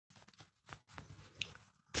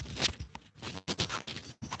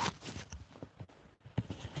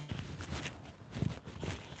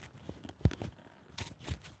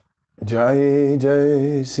Jai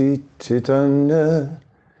Jai Sri Chaitanya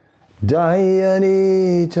Jai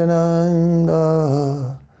Nityananda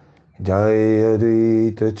Jai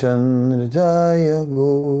Advaita Chandra Jai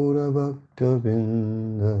Gaura Bhakta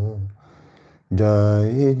Vrinda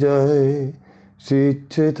Jai Jai Sri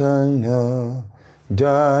Chaitanya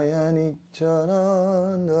Jai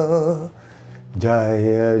Nityananda Jai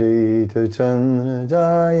Advaita Chandra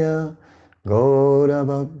Jai Gaura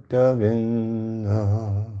Bhakta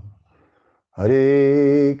Vrinda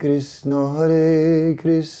Hare Krishna,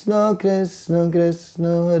 Krishna Krishna,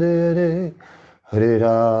 Hare Hare, Hare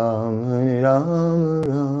Ram, Ram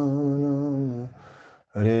Ram,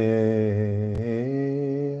 Hare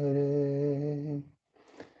Hare.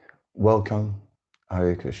 Welcome,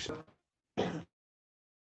 Hare Krishna.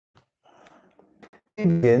 We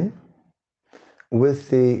begin with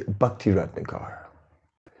the Bhakti Ratnakar.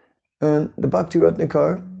 And the Bhakti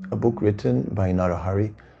Ratnakar, a book written by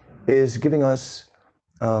Narahari, is giving us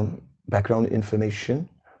background information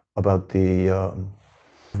about the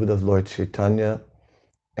of Lord Chaitanya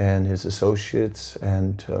and his associates,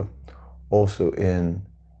 and also in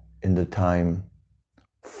the time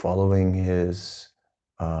following his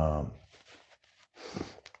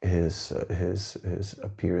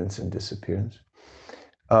appearance and disappearance.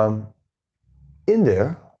 In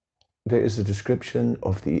there is a description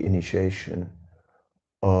of the initiation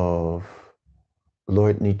of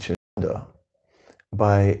Lord Nityananda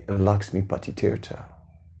by Lakshmipati Tirtha.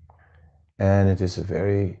 And it is so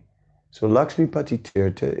Lakshmipati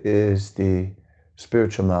Tirtha is the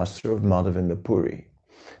spiritual master of Madhavendra Puri.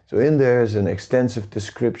 So in there is an extensive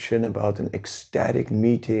description about an ecstatic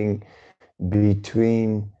meeting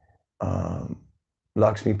between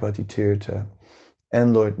Lakshmipati Tirtha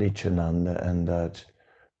and Lord Nityananda, and that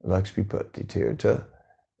Lakshmipati Tirtha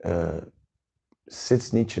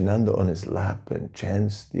sits Nityananda on his lap and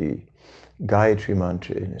chants the Gayatri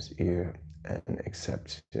mantra in his ear and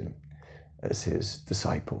accepts him as his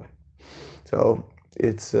disciple. So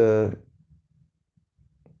it's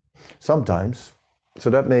sometimes, so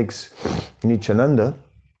that makes Nityananda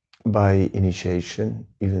by initiation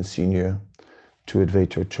even senior to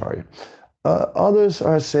Advaita Acharya. Others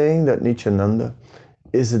are saying that Nityananda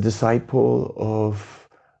is a disciple of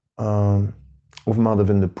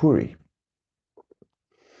Madhavendra Puri.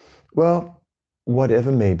 Well,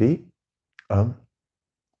 whatever may be,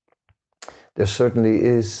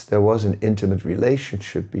 there was an intimate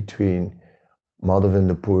relationship between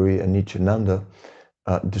Madhavendra Puri and Nityananda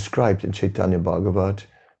described in Chaitanya Bhagavat,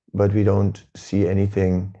 but we don't see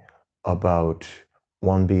anything about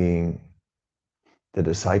one being the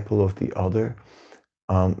disciple of the other.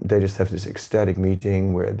 They just have this ecstatic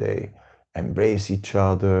meeting where they embrace each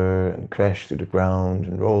other and crash to the ground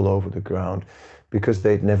and roll over the ground, because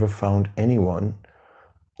they'd never found anyone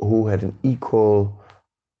who had an equal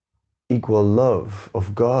love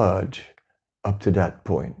of God up to that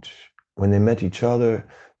point. When they met each other,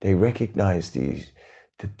 they recognized the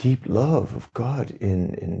deep love of God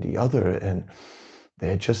in the other, and they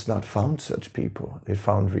had just not found such people. They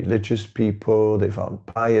found religious people, they found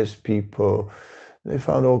pious people, they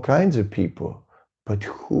found all kinds of people, but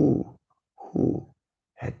who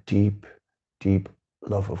had deep, deep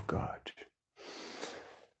love of God?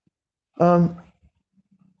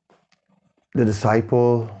 The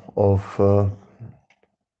disciple of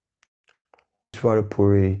Ishvara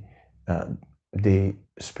Puri, the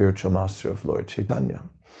spiritual master of Lord Chaitanya.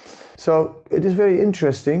 So it is very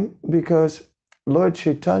interesting because Lord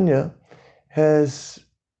Chaitanya has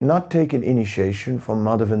not taken initiation from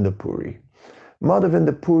Madhavendra Puri.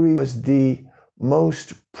 Madhavendra Puri was the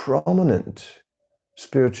most prominent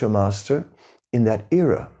spiritual master in that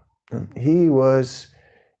era. He was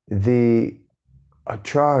the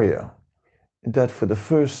Acharya that for the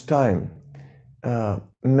first time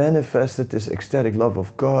manifested this ecstatic love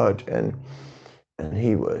of God, and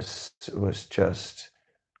he was just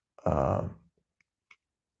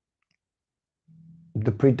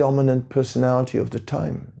the predominant personality of the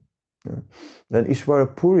time. Then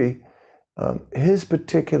Ishvara Puri, his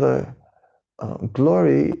particular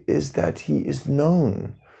glory is that he is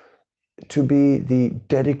known to be the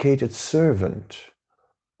dedicated servant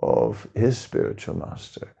of his spiritual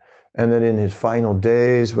master. And that in his final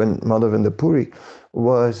days, when Madhavendra Puri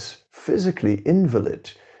was physically invalid,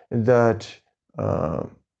 that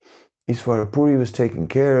Ishvara Puri was taking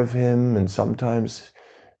care of him, and sometimes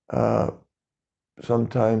Madhavendra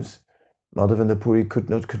Puri could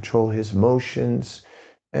not control his motions,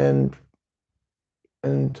 and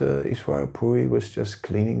Ishvara Puri was just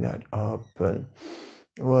cleaning that up and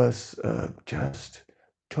was just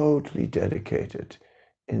totally dedicated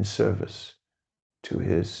in service to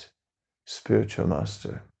his spiritual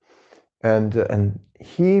master. And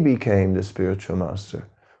he became the spiritual master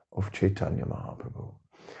of Chaitanya Mahaprabhu.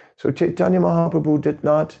 So Chaitanya Mahaprabhu did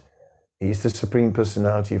not, he's the Supreme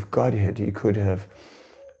Personality of Godhead. He could have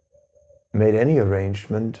made any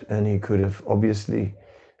arrangement, and he could have obviously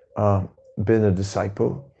been a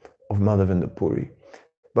disciple of Madhavendra Puri.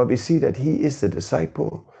 But we see that he is the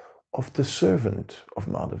disciple of the servant of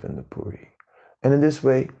Madhavendra Puri. And in this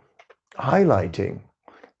way, highlighting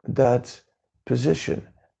that position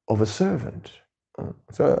of a servant.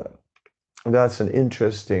 So that's an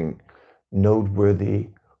interesting, noteworthy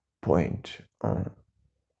point.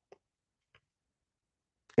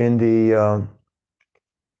 In the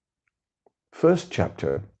first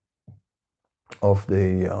chapter of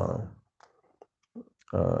the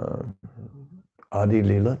Adi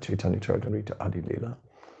Lila, Chaitanya Charitamrita Adi Lila,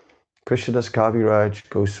 Krishnadas Kaviraj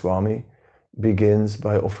Goswami begins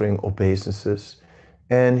by offering obeisances,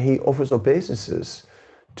 and he offers obeisances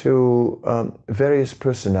to various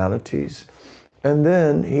personalities, and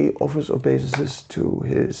then he offers obeisances to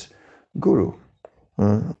his guru.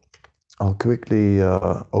 I'll quickly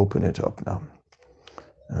open it up now.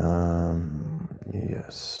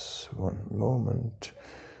 Yes, one moment.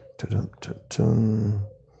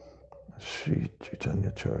 Sri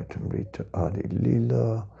Chaitanya Charitamrita Adi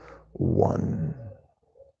Lila 1.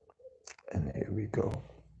 And here we go.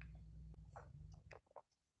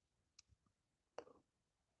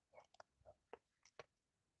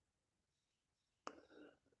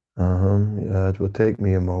 Yeah, it will take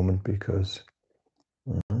me a moment because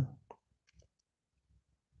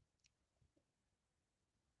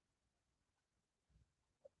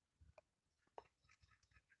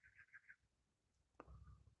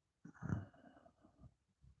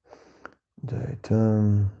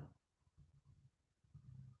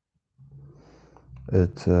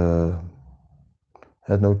it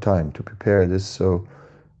had no time to prepare this, so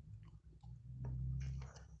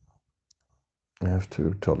I have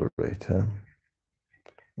to tolerate.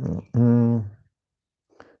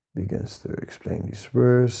 Begins to explain these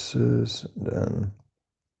verses, and then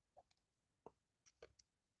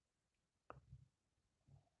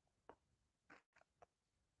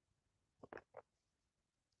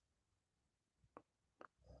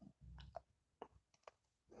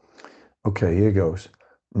okay, here goes.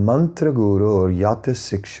 Mantra Guru or Yata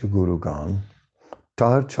Siksha Guru Gan,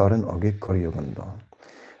 Tar Charan Age Karyagandan.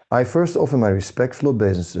 I first offer my respectful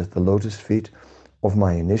obeisances at the lotus feet of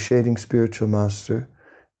my initiating spiritual master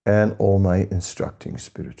and all my instructing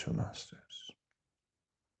spiritual masters.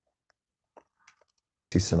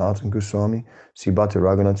 Sri Sanatana Goswami, Sri Bhatta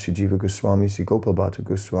Raghunath, Sri Jiva Goswami, Sri Gopal Bhatta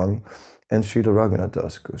Goswami, and Srila Raghunath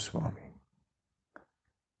Das Goswami.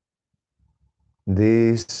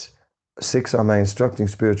 These 6 are my instructing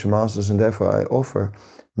spiritual masters, and therefore I offer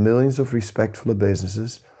millions of respectful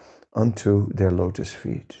obeisances unto their lotus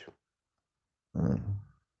feet.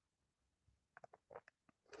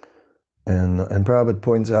 And Prabhupada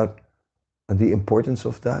points out the importance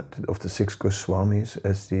of that, of the 6 Goswamis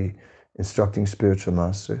as the instructing spiritual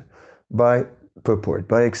master, by purport.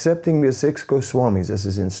 By accepting the 6 Goswamis as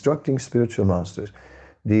his instructing spiritual masters,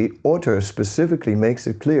 the author specifically makes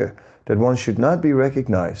it clear that one should not be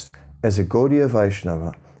recognized as a Gaudiya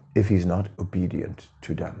Vaishnava if he's not obedient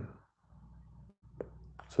to them.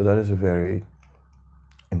 So that is a very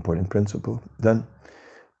important principle. Then,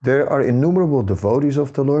 there are innumerable devotees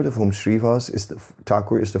of the Lord, of whom Srivas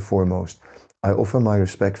Thakur is the foremost. I offer my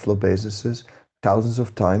respectful obeisances thousands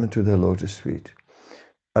of times unto their lotus feet.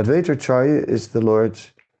 Advaita Acharya is the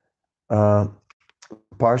Lord's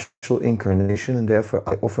partial incarnation, and therefore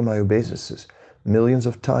I offer my obeisances millions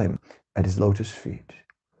of times at his lotus feet.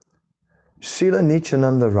 Srila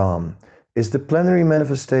Nityananda Ram is the plenary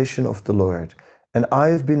manifestation of the Lord, and I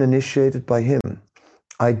have been initiated by him.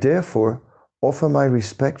 I therefore offer my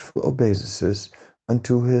respectful obeisances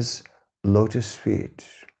unto his lotus feet.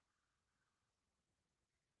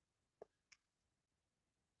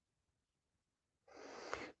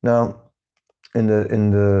 Now, in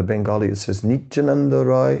the Bengali it says Nityananda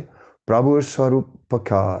Rai Prabhu Swarup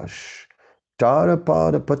Prakash Tara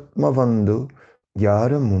Pada Patma Vandu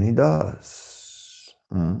Yara Munidas.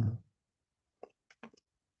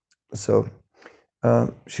 So,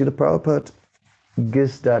 Srila Prabhupada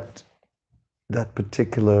gives that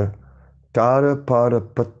particular Tara Pada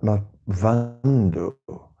Patma Vandu.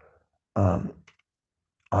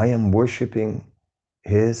 I am worshipping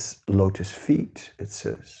his lotus feet, it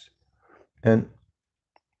says. And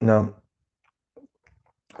now,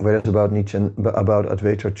 whereas about Nietzsche, about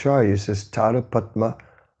Advaita Acharya, it says Tara Pada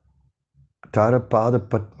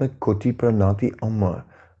Patma Koti Pranati Amma.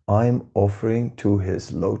 I'm offering to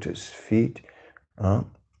his lotus feet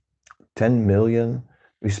 10 million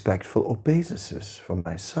respectful obeisances from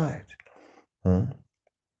my side.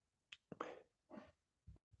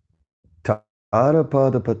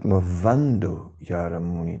 Tarapada Padmavandu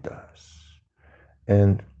Yaramunidas.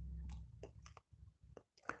 And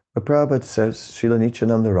Prabhupada says Srila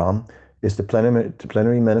Nityananda Ram is the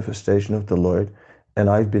plenary manifestation of the Lord, and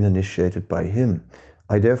I've been initiated by him.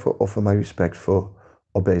 I therefore offer my respectful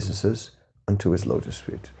obeisances unto his lotus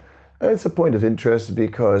feet. And it's a point of interest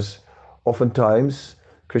because oftentimes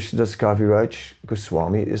Krishnadas Kaviraj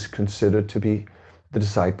Goswami is considered to be the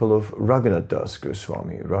disciple of Raghunath Das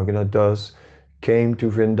Goswami. Raghunath Das came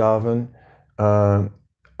to Vrindavan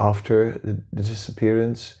after the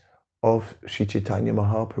disappearance of Sri Chaitanya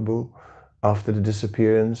Mahaprabhu, after the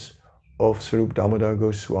disappearance of Sarup Damodar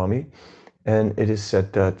Goswami. And it is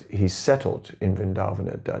said that he settled in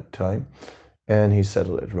Vrindavan at that time. And he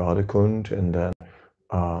settled at Radhakund, and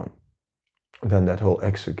then that whole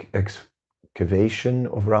excavation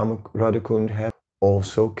of Radhakund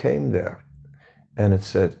also came there. And it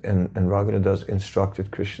said, and Raghunath Das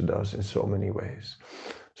instructed Krishna Das in so many ways.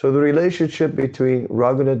 So the relationship between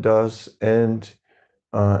Raghunath Das and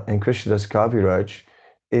Krishnadas Kaviraj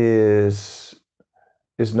is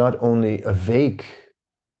not only a vague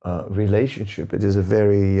relationship, it is a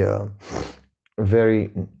very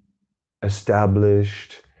very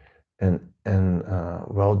established and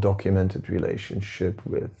well-documented relationship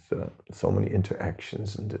with so many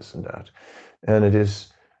interactions and this and that. And it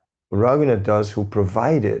is Raghunath Das who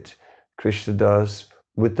provided Krishna Das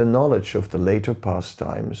with the knowledge of the later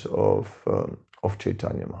pastimes of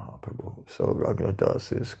Chaitanya Mahaprabhu. So Raghunath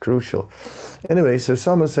Das is crucial. Anyway, so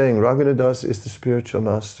some are saying Raghunath Das is the spiritual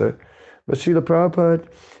master, but Srila Prabhupada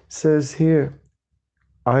says here,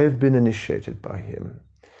 I have been initiated by him.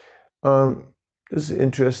 This is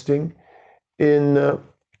interesting.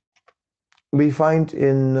 We find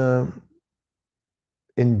in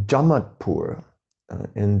Jamatpur,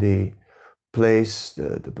 in the place,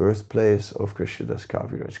 the birthplace of Krishnadas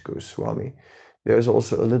Kaviraj Goswami, there's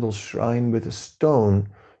also a little shrine with a stone,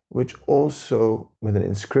 which also, with an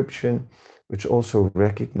inscription, which also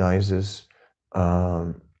recognizes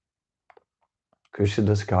Krishnadas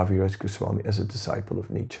Kaviraj Goswami as a disciple of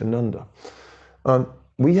Nityananda.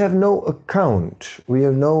 We have no account. We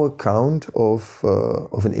have no account of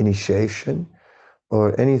an initiation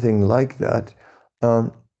or anything like that.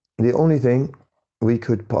 The only thing we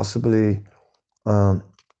could possibly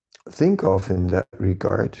think of in that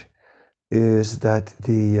regard is that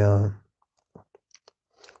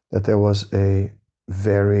that there was a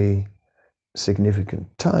very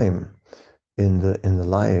significant time in the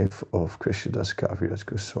life of Krishnadas Kaviraj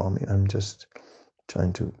Goswami. I'm just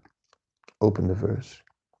trying to open the verse.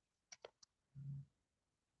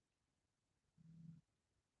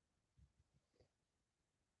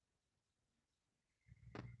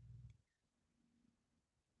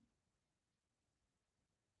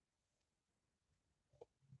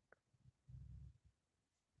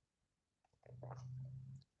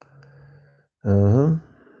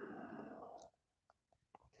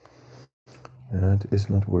 That is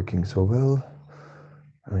not working so well.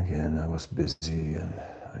 Again, I was busy and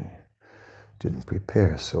I didn't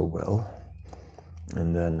prepare so well.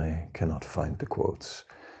 And then I cannot find the quotes.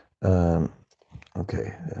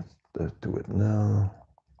 Okay, let's do it now.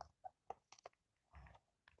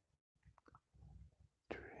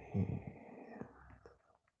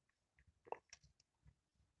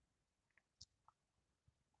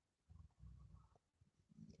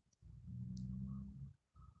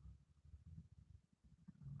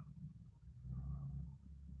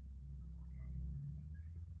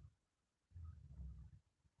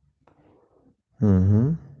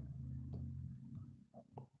 Mm-hmm.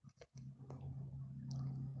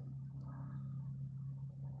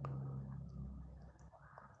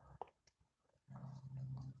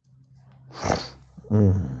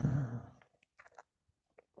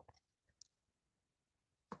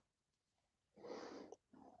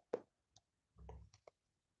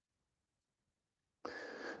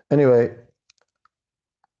 Anyway,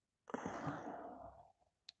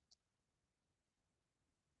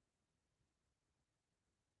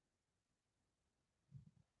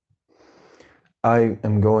 I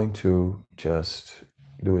am going to just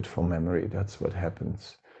do it from memory. That's what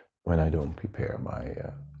happens when I don't prepare. My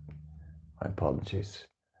apologies.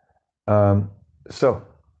 So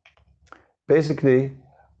basically,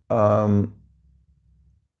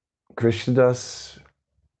 Krishnadas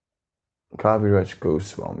Kaviraj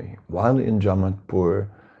Goswami, while in Jamatpur,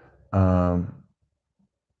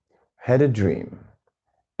 had a dream,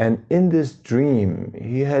 And in this dream,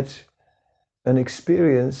 he had an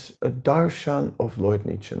experience, a darshan of Lord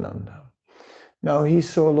Nityananda. Now he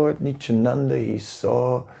saw Lord Nityananda, he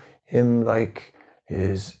saw him like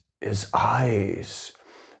his eyes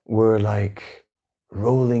were like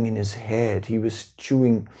rolling in his head. He was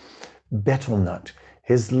chewing betel nut.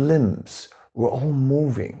 His limbs were all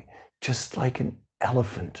moving just like an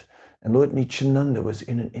elephant. And Lord Nityananda was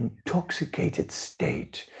in an intoxicated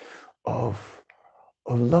state of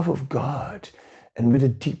love of God. And with a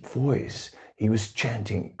deep voice, he was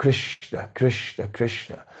chanting Krishna, Krishna,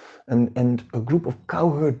 Krishna. And a group of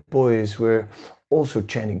cowherd boys were also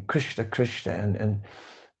chanting Krishna, Krishna, and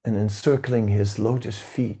encircling his lotus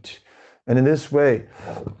feet. And in this way,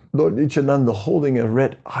 Lord Nityananda, holding a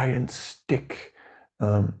red iron stick,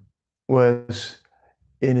 was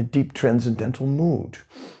in a deep transcendental mood.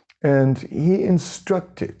 And he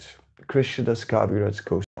instructed Krishnadas Kaviraj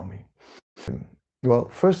Goswami. Well,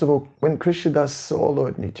 first of all, when Krishnadas saw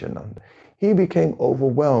Lord Nityananda, he became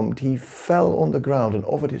overwhelmed. He fell on the ground and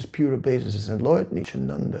offered his pure obeisances. And Lord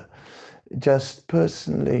Nityananda just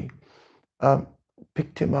personally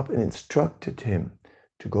picked him up and instructed him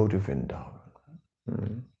to go to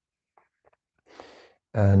Vrindavan.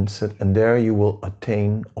 And said, and there you will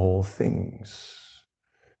attain all things.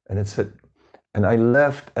 And it said, and I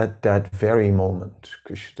left at that very moment,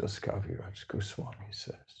 Krishnadas Kaviraj Goswami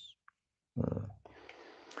says.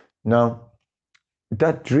 Now,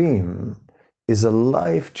 that dream is a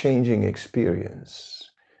life-changing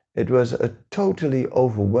experience. It was a totally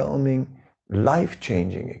overwhelming,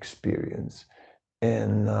 life-changing experience,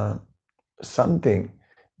 and something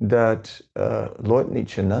that Lord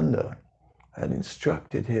Nityananda had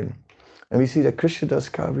instructed him. And we see that Krishnadas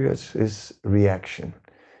Kaviraj's reaction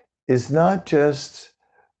is not just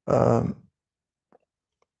a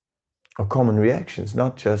common reaction. It's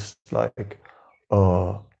not just like,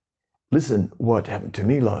 listen, what happened to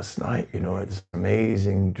me last night? You know, it's an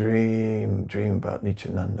amazing dream about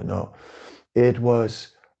Nityananda. No, it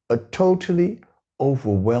was a totally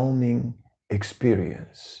overwhelming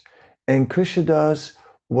experience. And Krishnadas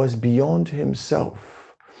was beyond himself.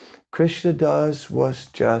 Krishnadas was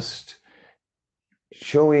just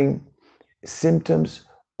showing symptoms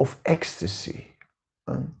of ecstasy.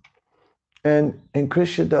 And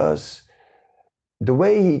Krishnadas, the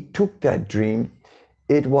way he took that dream,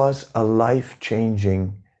 it was a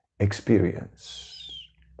life-changing experience.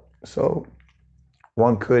 So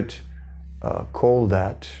one could call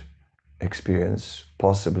that experience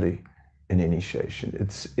possibly an initiation.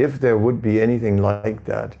 It's, if there would be anything like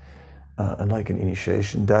that, like an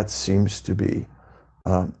initiation, that seems to be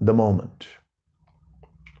the moment.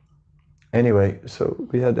 Anyway, so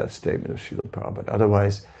we had that statement of Srila Prabhupada.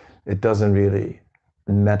 Otherwise, it doesn't really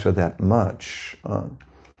matter that much.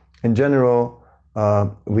 In general,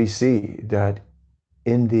 we see that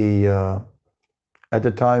in the at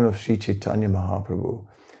the time of Sri Chaitanya Mahaprabhu,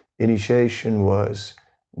 initiation was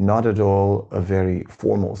not at all a very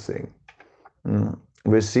formal thing.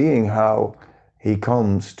 We're seeing how he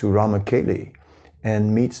comes to Ramakeli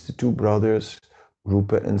and meets the two brothers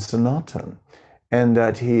Rupa and Sanatan, and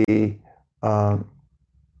that he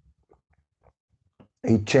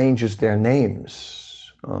changes their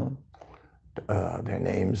names. Their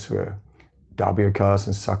names were Dabirkas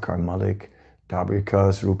and Sakar Malik.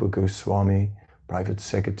 Dabirkas, Rupa Goswami, private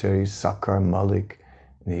secretary, Sakar Malik,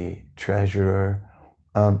 the treasurer.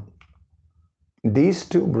 These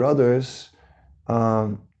two brothers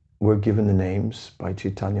were given the names by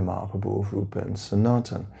Chaitanya Mahaprabhu of Rupa and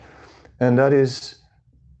Sanatan. And that is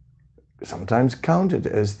sometimes counted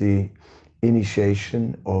as the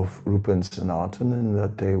initiation of Rupa and Sanatan, and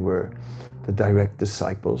that they were the direct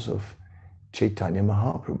disciples of Chaitanya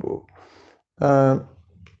Mahaprabhu.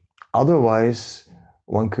 Otherwise,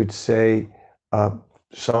 one could say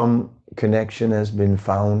some connection has been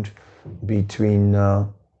found between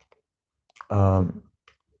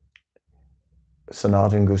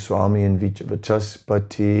Sanatan Goswami and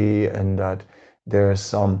Vijayavachaspati, and that there are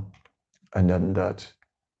some, and then that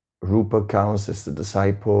Rupa counts as the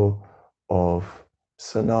disciple of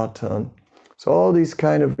Sanatan. So all these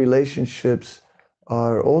kind of relationships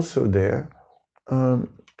are also there.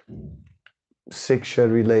 Siksha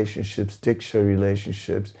relationships, Diksha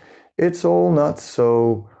relationships. It's all not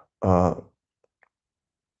so,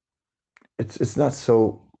 it's not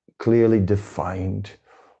so clearly defined.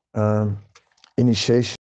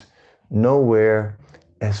 Initiation nowhere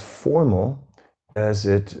as formal as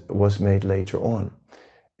it was made later on.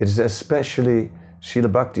 It is especially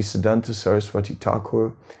Srila Bhakti Siddhanta Saraswati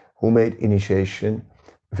Thakur who made initiation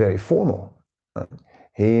very formal.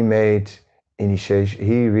 He made initiation,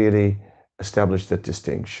 he really established that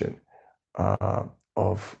distinction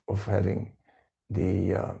of having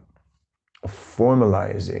the of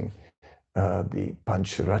formalizing the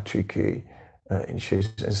Pancharatrika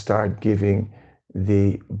initiation and start giving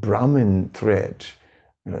the Brahmin thread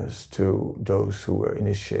to those who were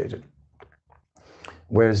initiated.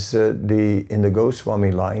 Whereas in the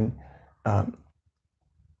Goswami line,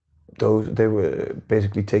 they were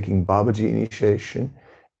basically taking Babaji initiation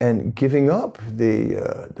and giving up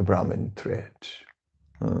the Brahmin thread.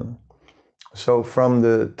 So from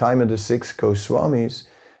the time of the 6 Goswamis,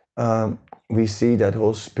 we see that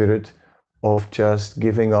whole spirit of just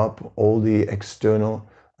giving up all the external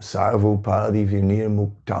sarvupadi vinir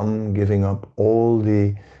muktam, giving up all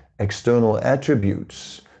the external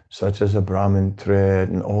attributes, such as a Brahmin thread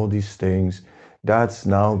and all these things. That's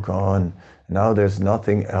now gone. Now there's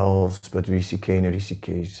nothing else but Rishikena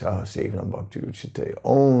Rishikesha Sevanam Bhakti Uchite.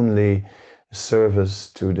 Only service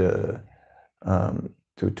to the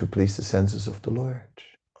to please the senses of the Lord.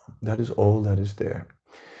 That is all that is there.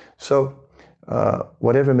 So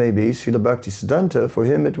whatever may be, Srila Bhaktisiddhanta, for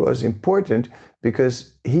him it was important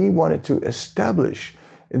because he wanted to establish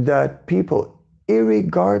that people,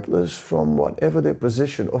 irregardless from whatever their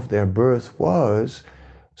position of their birth was,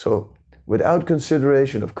 so without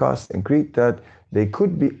consideration of caste and creed, that they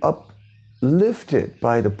could be uplifted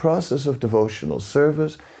by the process of devotional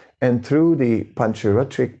service and through the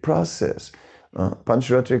Pancharatric process.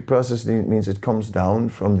 Pancharatric process means it comes down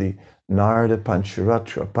from the Narada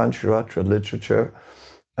Pancharatra literature,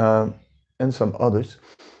 and some others,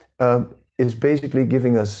 is basically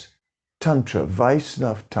giving us Tantra,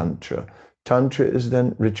 Vaishnava Tantra. Tantra is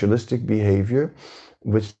then ritualistic behavior,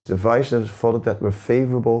 which the Vaishnavas followed that were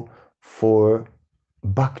favorable for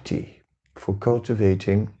bhakti, for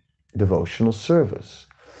cultivating devotional service.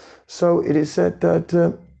 So it is said that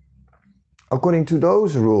according to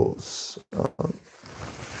those rules,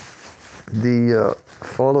 the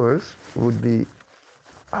followers would be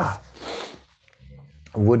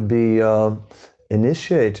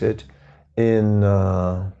initiated in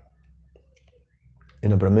a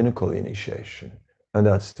Brahminical initiation, and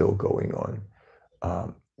that's still going on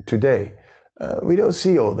today. We don't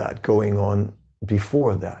see all that going on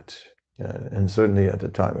before that, and certainly at the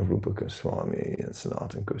time of Rupa Goswami and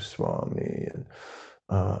Sanatana Goswami and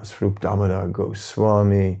Swarup Damodar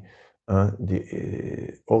Goswami,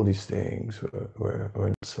 all these things were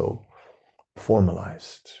not so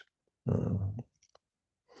formalized.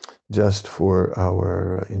 Just for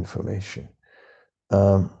our information.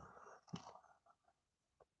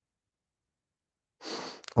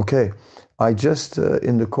 Okay, I just,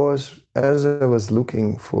 in the course, as I was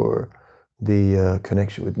looking for the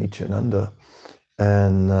connection with Nityananda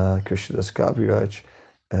and Krishnadas Kaviraj,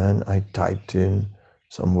 and I typed in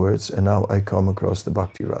some words, and now I come across the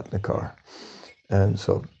Bhakti Ratnakar. And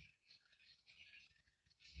so,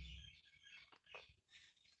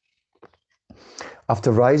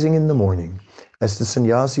 after rising in the morning, as the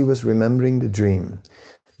sannyasi was remembering the dream,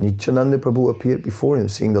 Nityananda Prabhu appeared before him,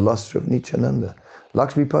 seeing the luster of Nityananda.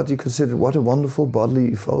 Lakshmipati considered, what a wonderful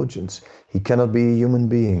bodily effulgence. He cannot be a human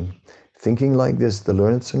being. Thinking like this, the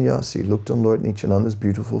learned sannyasi looked on Lord Nityananda's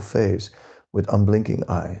beautiful face with unblinking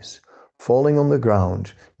eyes. Falling on the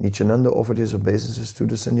ground, Nityananda offered his obeisances to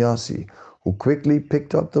the sannyasi, who quickly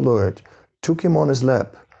picked up the Lord, took him on his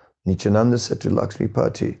lap. Nityananda said to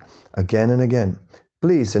Lakshmipati again and again,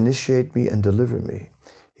 please initiate me and deliver me.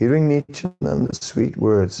 Hearing Nityananda's sweet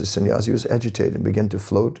words, the sannyasi was agitated and began to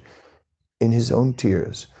float in his own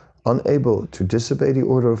tears, unable to disobey the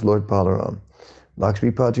order of Lord Balaram.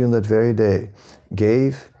 Lakshmipati on that very day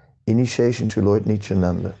gave initiation to Lord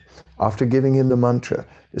Nityananda. After giving him the mantra,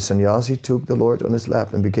 the sannyasi took the Lord on his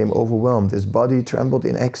lap and became overwhelmed. His body trembled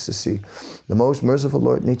in ecstasy. The most merciful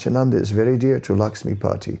Lord Nityananda is very dear to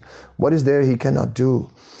Lakshmipati. What is there he cannot do?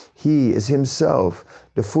 He is himself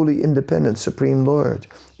the fully independent Supreme Lord.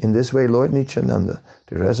 In this way, Lord Nityananda,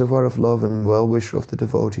 the reservoir of love and well-wisher of the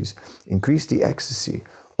devotees, increased the ecstasy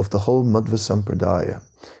of the whole Madhva Sampradaya.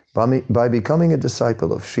 By becoming a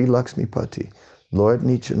disciple of Sri Lakshmipati, Lord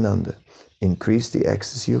Nityananda increased the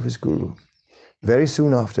ecstasy of his Guru. Very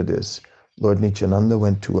soon after this, Lord Nityananda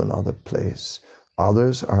went to another place.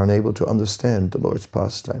 Others are unable to understand the Lord's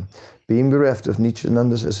pastime. Being bereft of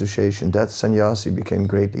Nityananda's association, that sannyasi became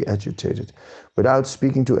greatly agitated. Without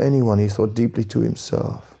speaking to anyone, he thought deeply to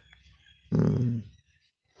himself.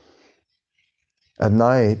 At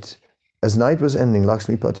night, as night was ending,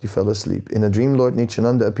 Lakshmipati fell asleep. In a dream, Lord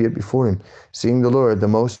Nityananda appeared before him. Seeing the Lord, the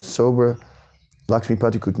most sober,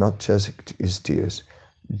 Lakshmipati could not check his tears.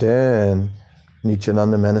 Then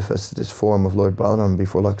Nityananda manifested his form of Lord Balaram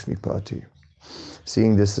before Lakshmipati.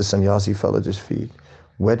 Seeing this, the sannyasi fell at his feet.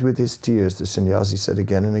 Wet with his tears, the sannyasi said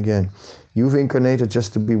again and again, "You've incarnated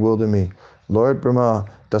just to bewilder me. Lord Brahma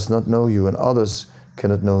does not know you, and others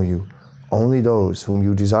cannot know you. Only those whom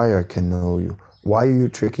you desire can know you. Why are you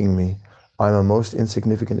tricking me? I'm a most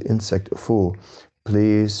insignificant insect, a fool.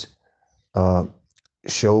 Please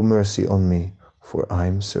show mercy on me, for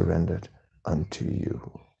I'm surrendered unto you."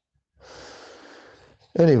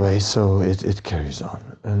 Anyway, so it carries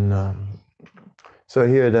on. And so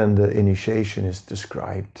here then the initiation is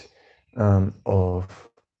described of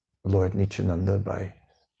Lord Nityananda by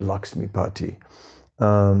Lakshmipati.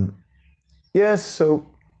 Yes, so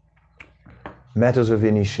matters of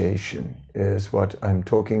initiation is what I'm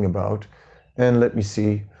talking about. And let me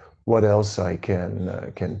see what else I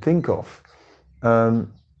can think of.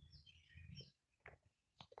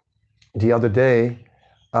 The other day,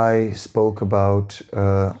 I spoke about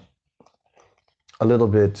a little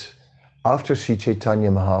bit after Sri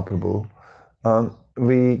Chaitanya Mahaprabhu.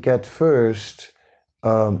 We get first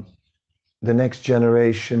the next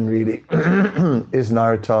generation really is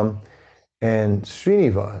Narottam and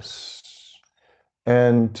Srinivas,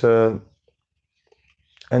 and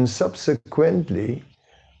subsequently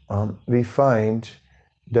we find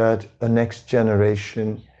that a next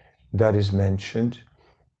generation that is mentioned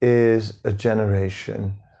is a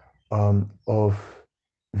generation of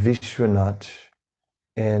Vishwanath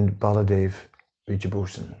and Baladev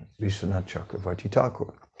Vijayabhushan, Vishwanath Chakravarti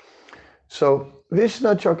Thakur. So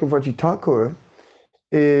Vishwanath Chakravarti Thakur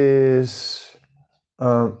is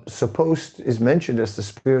mentioned as the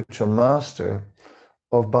spiritual master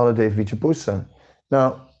of Baladev Vijayabhushan.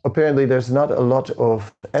 Now, apparently there's not a lot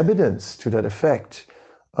of evidence to that effect,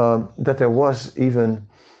 that there was even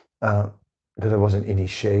that there was an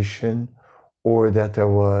initiation, or that there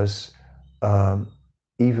was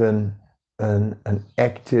even an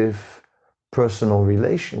active personal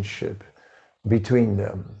relationship between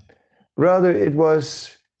them. Rather,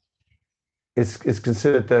 it's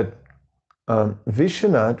considered that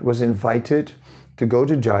Vishwanath was invited to go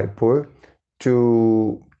to Jaipur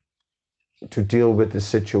to deal with the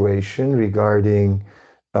situation regarding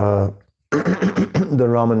the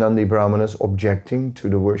Ramanandi Brahmanas objecting to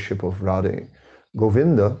the worship of Radha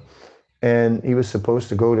Govinda, and he was supposed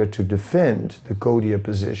to go there to defend the Gaudiya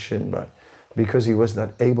position, but because he was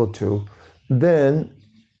not able to, then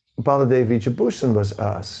Baladev Vijayabhushan was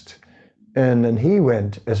asked, and then he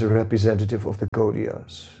went as a representative of the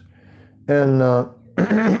Gaudiyas. And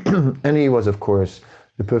and he was, of course,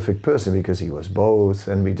 the perfect person because he was both,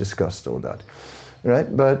 and we discussed all that,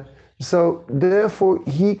 right? But so therefore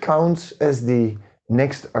he counts as the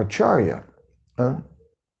next Acharya.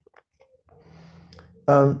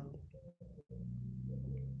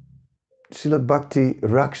 Srila Bhakti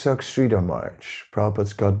Rakshak Sridhar Maharaj,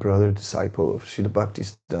 Prabhupada's godbrother, disciple of Srila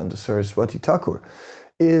Bhaktisiddhanta Saraswati Thakur,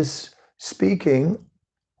 is speaking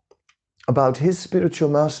about his spiritual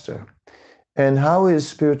master and how his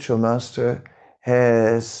spiritual master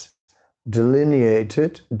has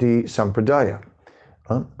delineated the Sampradaya.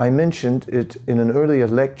 I mentioned it in an earlier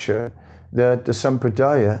lecture that the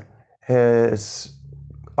Sampradaya has,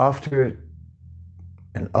 after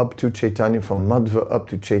and up to Chaitanya, from Madhva up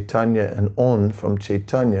to Chaitanya and on from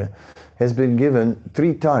Chaitanya, has been given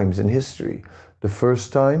 3 times in history. The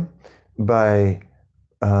first time by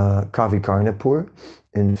Kavi Karnapur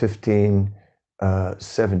in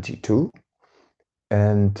 1572.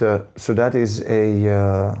 And so that is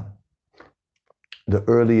the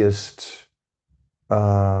earliest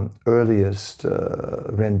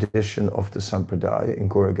rendition of the Sampradaya in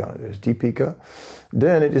Gauragana's Deepika.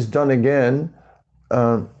 Then it is done again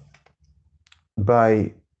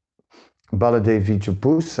by Baladev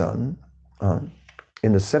Vijayabhushan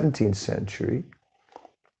in the 17th century.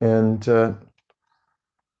 And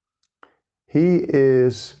he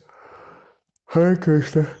is, Hare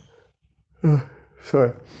Krishna,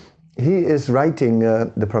 sorry. He is writing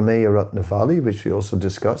the Prameya Ratnavali, which we also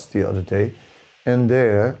discussed the other day, and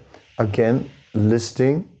there, again,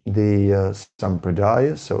 listing the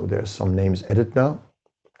Sampradaya, so there are some names added now.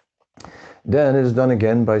 Then it is done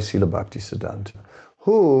again by Srila Bhaktisiddhanta,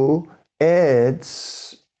 who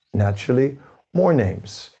adds, naturally, more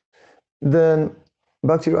names. Then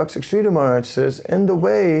Bhakti Rakshak Sridhar Maharaj says, and the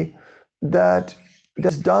way that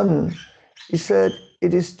that's done, he said,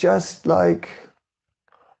 it is just like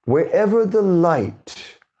wherever the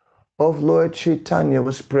light of Lord Chaitanya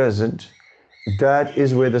was present, that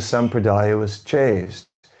is where the Sampradaya was chased.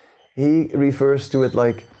 He refers to it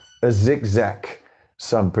like a zigzag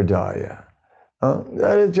Sampradaya.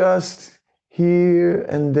 That is just here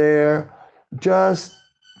and there, just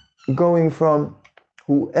going from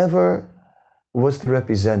whoever was the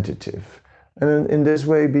representative. And in this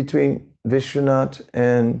way, between Vishwanath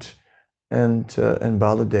and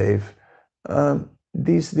Baladev,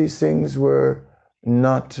 these things were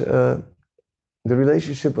not, the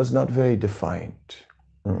relationship was not very defined.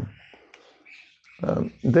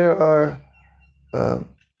 There are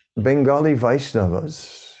Bengali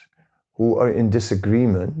Vaishnavas who are in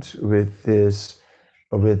disagreement with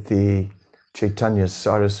the Chaitanya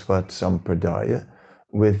Saraswat Sampradaya,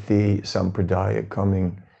 with the Sampradaya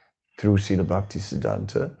coming through Srila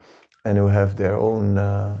Bhaktisiddhanta, and who have their own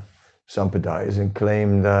Sampradayas and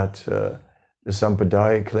claim that the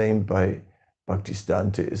Sampradaya claimed by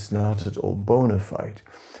Bhaktisiddhanta is not at all bona fide.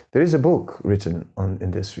 There is a book written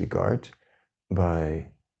in this regard by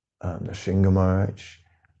Nrsimha Maharaj,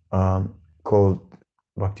 called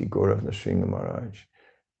Bhakti Gaurav Nrsimha Maharaj,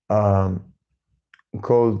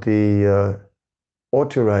 called the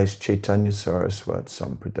Authorized Chaitanya Saraswat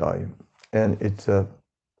Sampradaya. And it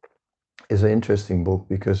is an interesting book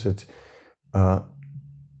because it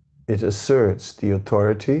asserts the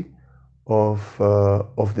authority of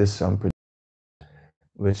this Sampradaya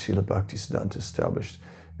which Srila Bhaktisiddhanta established.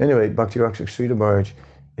 Anyway, Bhakti Rakshak Sridhar Maharaj,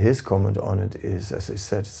 his comment on it is, as I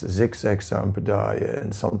said, it's a zigzag Sampradaya,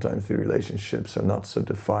 and sometimes the relationships are not so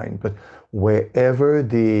defined. But wherever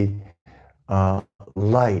the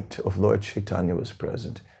light of Lord Chaitanya was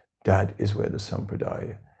present, that is where the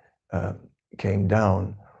Sampradaya came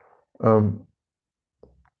down.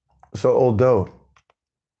 So although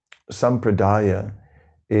Sampradaya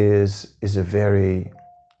is a very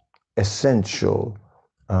essential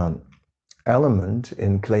element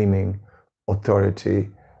in claiming authority,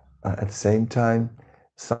 at the same time,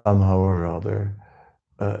 somehow or other,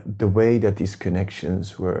 the way that these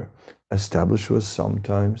connections were established was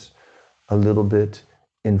sometimes a little bit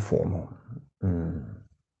informal. And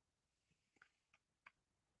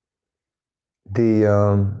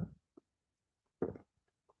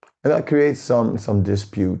that creates some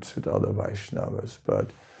disputes with other Vaishnavas,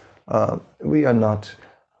 but we are not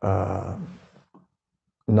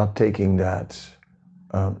taking that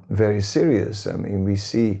very serious. I mean, we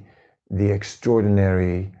see the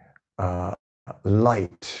extraordinary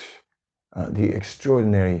light, the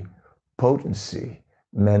extraordinary potency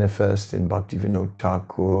manifest in Bhaktivinoda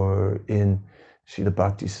Thakur, in Srila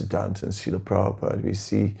Bhaktisiddhanta and Srila Prabhupada. We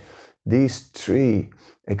see these three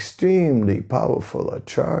extremely powerful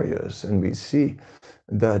acharyas, and we see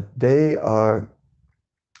that they are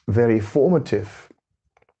very formative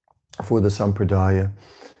for the Sampradaya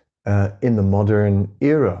in the modern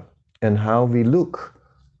era, and how we look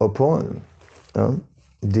upon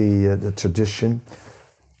the tradition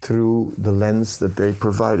through the lens that they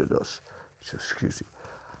provided us. So, excuse me.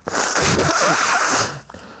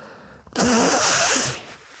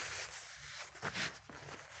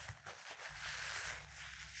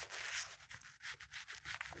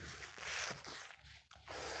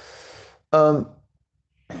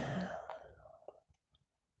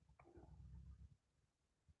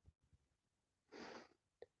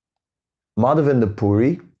 Madhavendra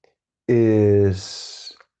Puri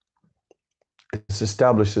is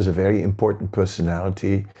established as a very important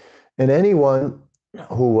personality, and anyone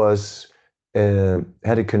who was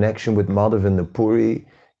had a connection with Madhavendra Puri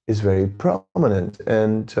is very prominent.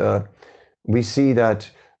 And we see that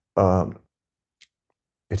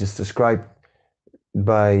it is described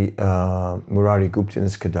by Murari Gupta in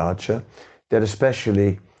his Kadacha that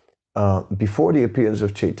especially before the appearance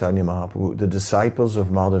of Chaitanya Mahaprabhu, the disciples of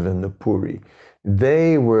Madhavendra Puri,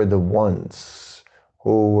 they were the ones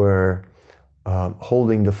who were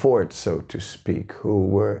holding the fort, so to speak, who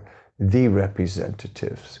were the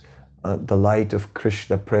representatives. The light of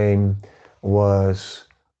Krishna Prem was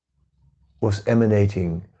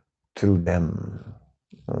emanating through them.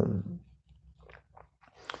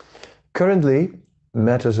 Currently,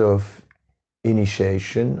 matters of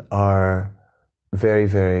initiation are very,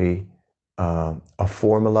 very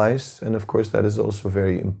formalized, and of course that is also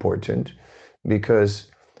very important because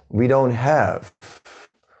we don't have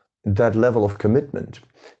that level of commitment.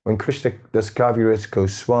 When Krishnadas Kaviraj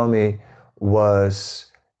Goswami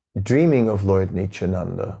was dreaming of Lord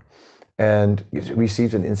Nityananda and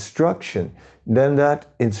received an instruction, then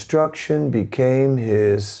that instruction became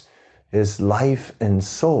his life and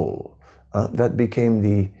soul. That became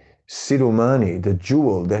the Sirumani, the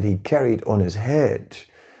jewel that he carried on his head.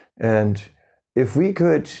 And if we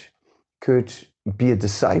could be a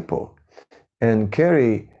disciple and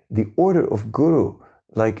carry the order of Guru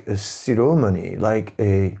like a Siromani, like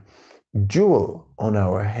a jewel on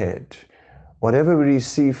our head, whatever we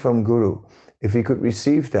receive from Guru, if we could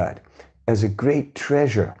receive that as a great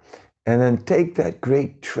treasure and then take that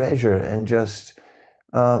great treasure and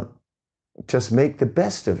uh, just make the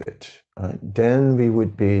best of it. Then we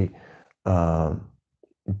would be um,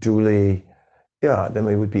 duly, yeah, then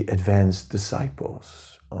we would be advanced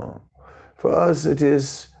disciples. For us, it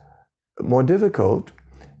is more difficult,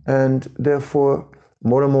 and therefore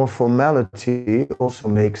more and more formality also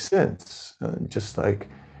makes sense. Just like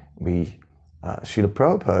Srila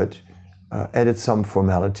Prabhupada added some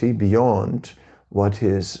formality beyond what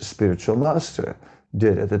his spiritual master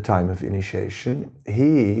did at the time of initiation.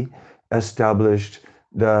 He established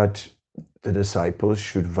that the disciples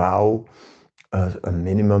should vow a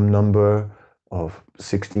minimum number of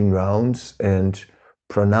 16 rounds and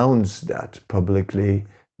pronounce that publicly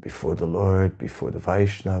before the Lord, before the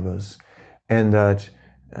Vaishnavas, and that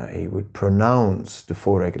he would pronounce the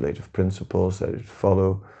four regulative principles that it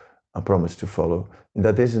follow, promise to follow. And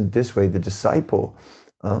that isn't this way the disciple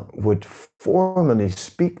would formally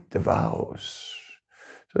speak the vows.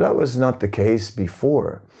 So that was not the case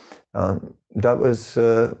before. That was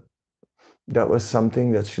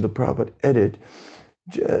something that Srila Prabhupada added,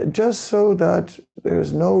 just so that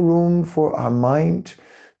there's no room for our mind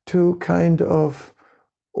to kind of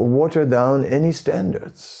water down any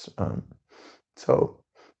standards. So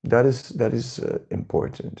that is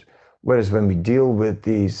important. Whereas when we deal with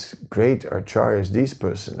these great acharyas, these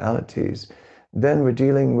personalities, then we're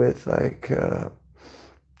dealing with like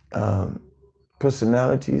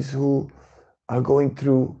personalities who are going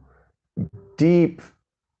through deep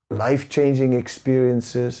life-changing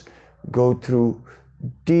experiences, go through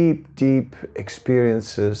deep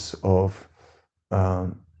experiences of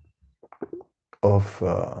um, of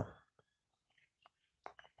uh,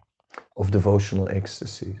 of devotional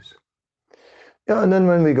ecstasies. Yeah, and then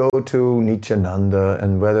when we go to Nityananda,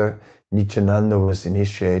 and whether Nityananda was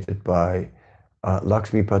initiated by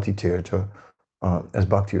Lakshmipati Tirtha, as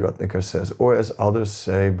Bhakti Ratnakar says, or as others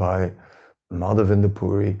say by Madhavinda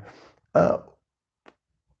Puri,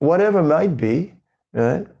 whatever might be,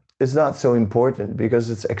 right, it's not so important because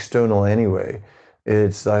it's external anyway.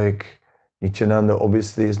 It's like Nityananda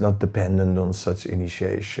obviously is not dependent on such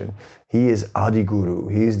initiation. He is Adi Guru.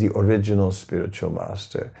 He is the original spiritual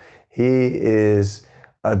master. He is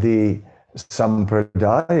the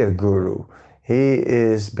Sampradaya Guru. He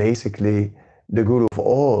is basically the Guru of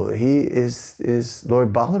all. He is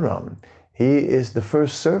Lord Balaram. He is the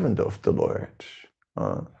first servant of the Lord.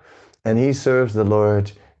 And he serves the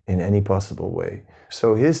Lord in any possible way.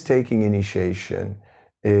 So his taking initiation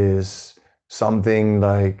is something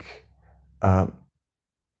like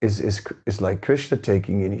is like Krishna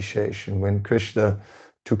taking initiation. When Krishna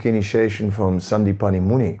took initiation from Sandipani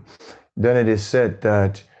Muni, then it is said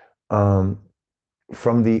that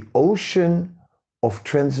from the ocean of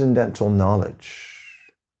transcendental knowledge,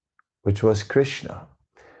 which was Krishna,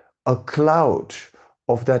 a cloud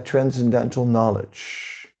of that transcendental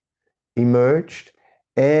knowledge emerged,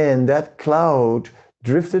 and that cloud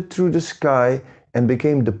drifted through the sky and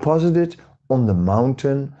became deposited on the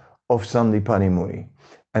mountain of Sandipani Muni.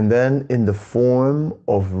 And then in the form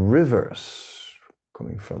of rivers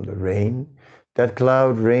coming from the rain, that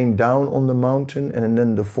cloud rained down on the mountain, and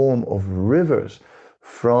then the form of rivers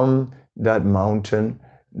from that mountain,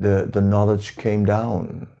 the knowledge came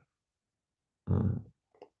down.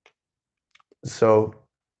 So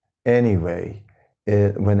anyway,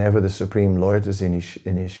 whenever the Supreme Lord is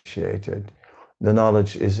initiated, the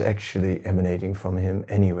knowledge is actually emanating from him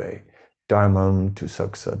anyway. Dharmam to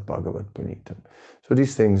Saksat Bhagavat Punitam. So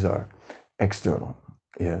these things are external,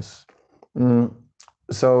 yes.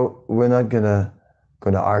 So we're not gonna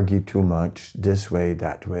argue too much this way,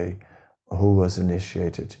 that way, who was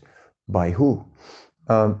initiated by who.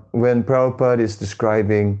 When Prabhupada is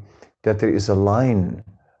describing that there is a line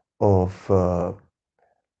of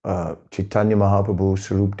Chaitanya Mahaprabhu,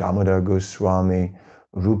 Sarup Damodar Goswami,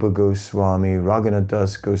 Rupa Goswami, Raghunath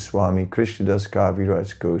Das Goswami, Krishna Das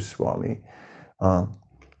Kaviraj Goswami.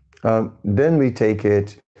 Then we take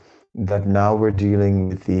it that now we're dealing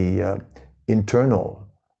with the internal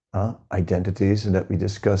identities that we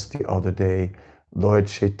discussed the other day, Lord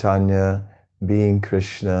Chaitanya being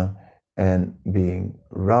Krishna and being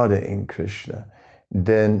Radha in Krishna.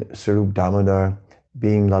 Then Sarup Damodar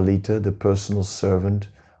being Lalita, the personal servant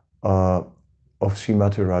of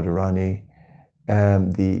Srimati Radharani,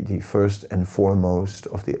 and the first and foremost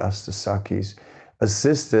of the Astasakis,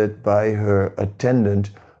 assisted by her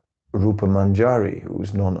attendant Rupa Manjari, who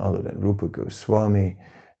is none other than Rupa Goswami,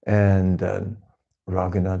 and then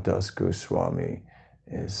Raghunath Das Goswami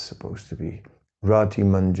is supposed to be Rati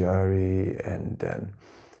Manjari, and then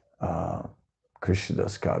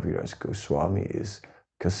Krishnadas Kaviraj Goswami is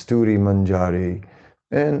Kasturi Manjari,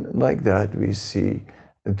 And like that, we see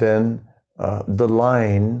then the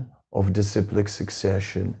line of disciplic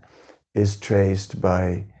succession is traced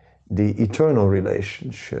by the eternal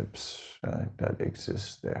relationships that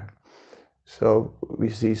exist there. So we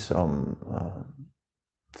see some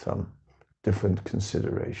different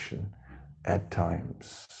consideration at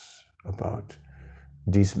times about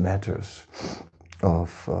these matters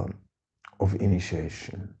of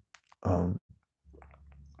initiation. Um,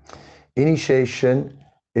 Initiation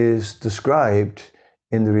is described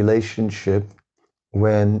in the relationship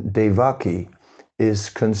when Devaki is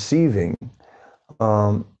conceiving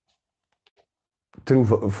of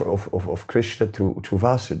Krishna through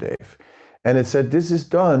Vasudeva. And it said this is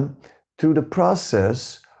done through the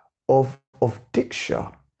process of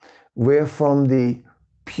Diksha, where from the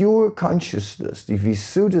pure consciousness, the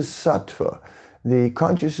Visuddha Sattva, the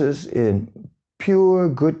consciousness in pure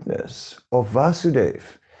goodness of Vasudeva,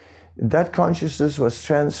 that consciousness was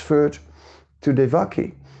transferred to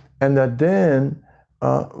Devaki, and that then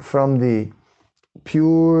from the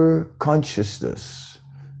pure consciousness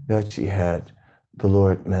that she had, the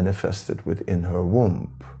Lord manifested within her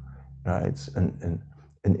womb, right? An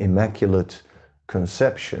immaculate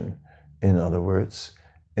conception, in other words,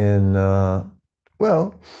 in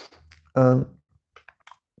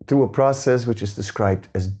through a process which is described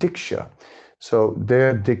as Diksha. So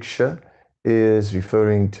their Diksha is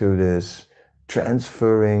referring to this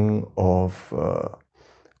transferring of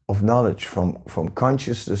knowledge from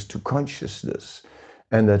consciousness to consciousness,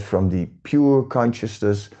 and that from the pure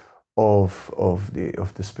consciousness of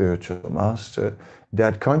the spiritual master,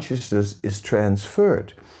 that consciousness is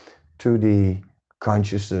transferred to the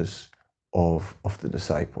consciousness of the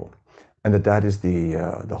disciple, and that is the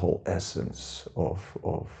whole essence of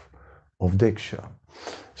Diksha.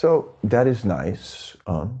 So that is nice.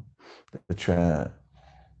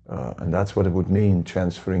 And that's what it would mean,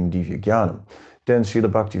 transferring Divya Jnanam. Then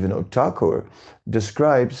Srila Bhaktivinoda Thakur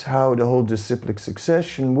describes how the whole disciplic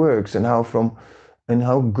succession works, and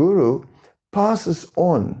how Guru passes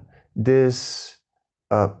on this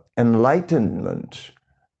enlightenment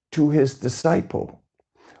to his disciple,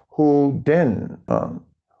 who then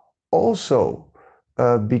also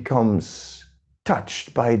becomes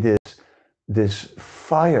touched by this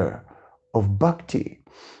fire of bhakti.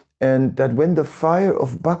 And that when the fire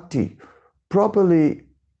of bhakti properly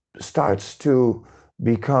starts to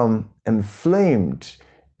become inflamed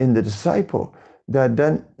in the disciple, that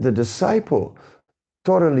then the disciple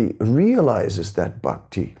totally realizes that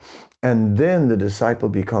bhakti, and then the disciple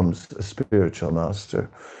becomes a spiritual master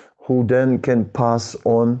who then can pass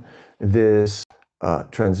on this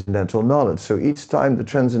transcendental knowledge. So each time the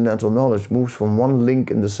transcendental knowledge moves from one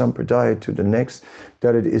link in the sampradaya to the next,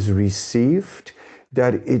 that it is received,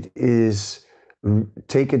 that it is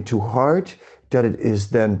taken to heart, that it is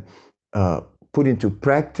then put into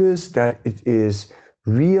practice, that it is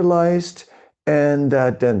realized, and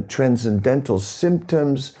that then transcendental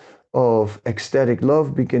symptoms of ecstatic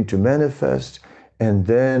love begin to manifest, and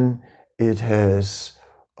then it has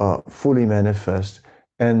fully manifest,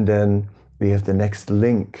 and then we have the next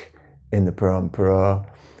link in the parampara,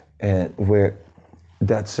 and where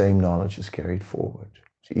that same knowledge is carried forward.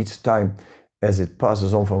 So each time as it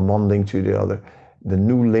passes on from one link to the other, the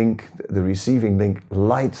new link, the receiving link,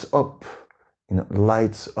 lights up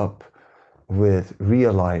with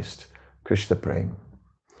realized Krishna Prema.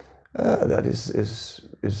 That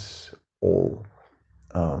is all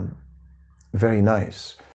very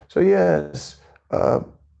nice. So yes,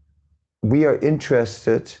 we are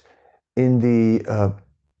interested in the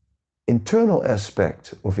internal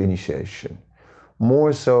aspect of initiation,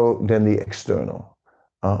 more so than the external.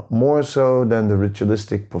 More so than the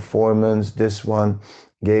ritualistic performance. This one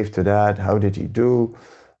gave to that. How did he do?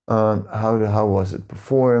 How was it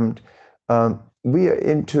performed? We are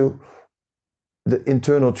into the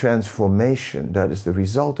internal transformation that is the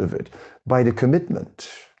result of it by the commitment,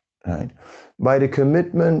 right? By the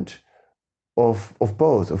commitment of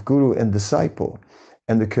both, of guru and disciple.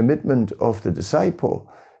 And the commitment of the disciple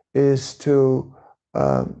is to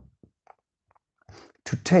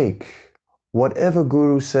take whatever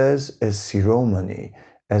Guru says as Siromani,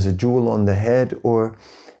 as a jewel on the head, or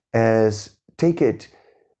as take it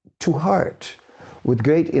to heart with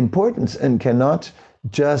great importance, and cannot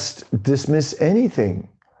just dismiss anything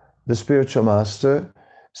the spiritual master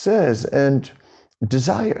says and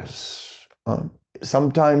desires.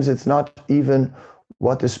 Sometimes it's not even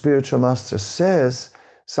what the spiritual master says.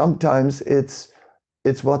 Sometimes it's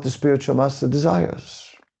what the spiritual master desires.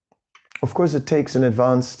 Of course, it takes an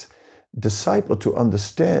advanced disciple to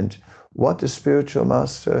understand what the spiritual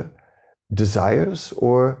master desires,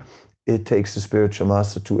 or it takes the spiritual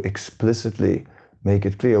master to explicitly make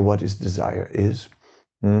it clear what his desire is.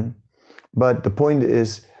 But the point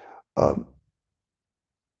is,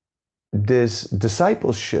 this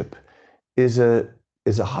discipleship is a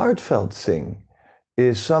heartfelt thing,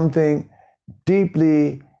 is something deep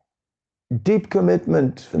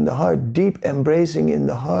commitment in the heart, deep embracing in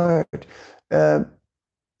the heart.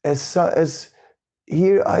 As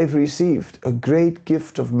here I've received a great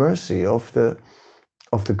gift of mercy of the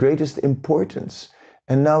greatest importance,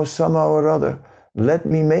 and now somehow or other, let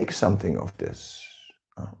me make something of this,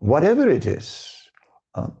 whatever it is.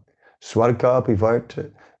 Swarga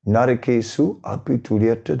pivarte narakesu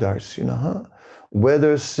apitulyata darsinaha.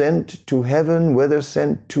 Whether sent to heaven, whether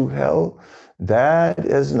sent to hell, that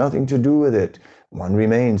has nothing to do with it. One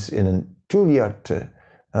remains in an tulyata,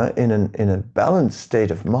 in a balanced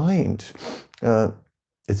state of mind.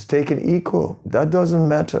 It's taken equal. That doesn't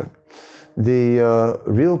matter. The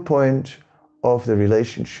real point of the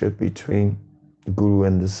relationship between the guru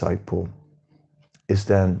and disciple is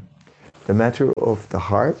then the matter of the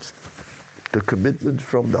heart, the commitment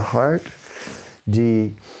from the heart,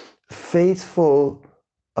 the faithful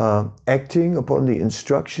acting upon the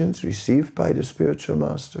instructions received by the spiritual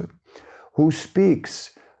master, who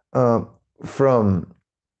speaks from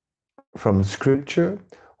scripture,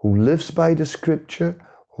 who lives by the scripture,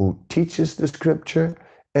 who teaches the scripture,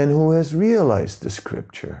 and who has realized the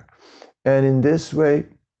scripture. And in this way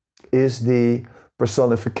is the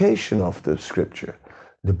personification of the scripture,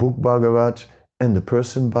 the book Bhagavat and the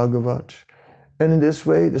person Bhagavat. And in this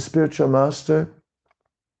way, the spiritual master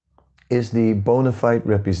is the bona fide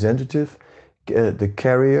representative, the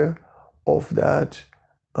carrier of that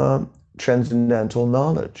transcendental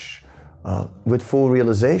knowledge with full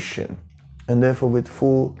realization, and therefore with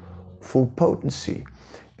full potency.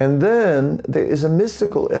 And then there is a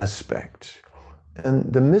mystical aspect.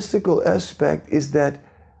 And the mystical aspect is that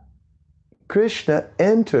Krishna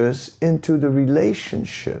enters into the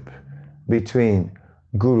relationship between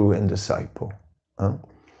guru and disciple.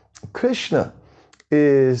 Krishna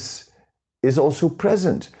is also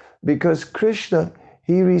present, because Krishna,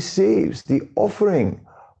 he receives the offering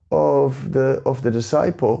of the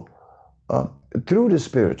disciple through the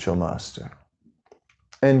spiritual master.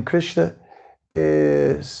 And Krishna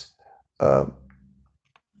is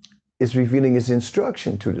revealing his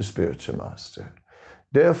instruction to the spiritual master.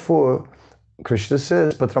 Therefore, Krishna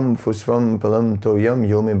says, Patram Pushpam Palam Toyam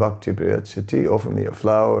Yomi Bhakti Priyachati, offer me a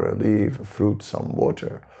flower, a leaf, a fruit, some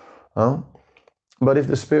water. But if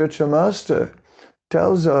the spiritual master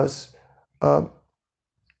tells us,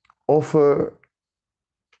 offer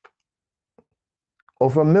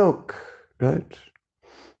milk, right?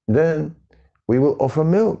 Then we will offer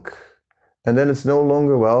milk. And then it's no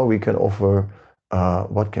longer, well, we can offer,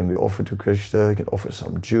 what can we offer to Krishna? We can offer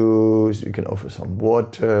some juice, we can offer some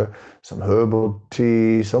water, some herbal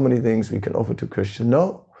tea, so many things we can offer to Krishna.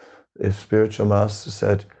 No, if spiritual master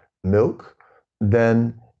said milk,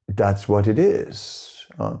 then that's what it is.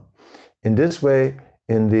 In this way,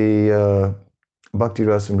 in the Bhakti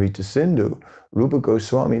Rasamrita Sindhu, Rupa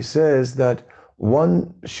Goswami says that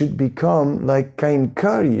one should become like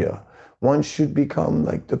Kainkarya. One should become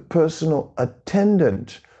like the personal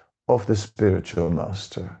attendant of the spiritual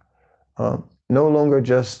master. No longer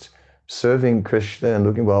just serving Krishna and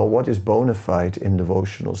looking, well, what is bona fide in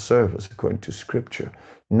devotional service according to scripture?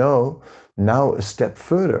 No, now a step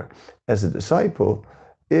further as a disciple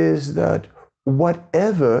is that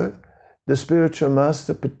whatever the spiritual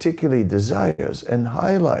master particularly desires and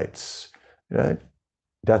highlights, right?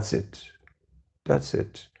 That's it. That's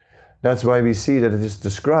it. That's why we see that it is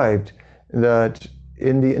described that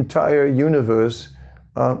in the entire universe,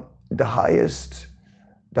 the highest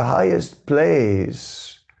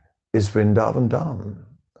place is Vrindavan Dham,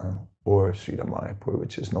 or Sridham Mayapur,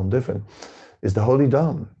 which is non-different, is the holy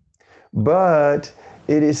Dham. But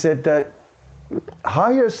it is said that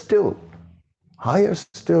higher still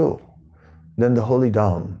than the holy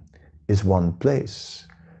Dham is one place,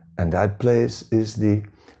 and that place is the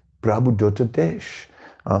Prabhuddhota Desh.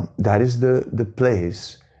 That is the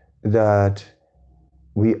place that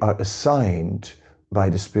we are assigned by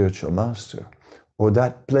the spiritual master, or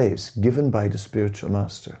that place given by the spiritual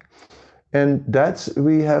master. And that's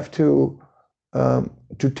we have to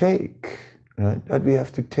take, right? That we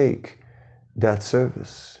have to take that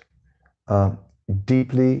service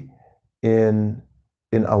deeply in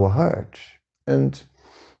our heart. And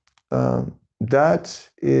that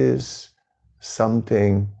is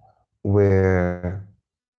something where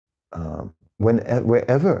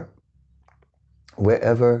wherever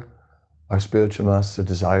our spiritual master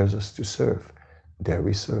desires us to serve, there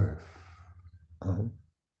we serve.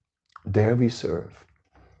 There we serve.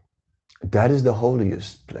 That is the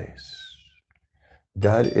holiest place.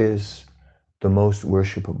 That is the most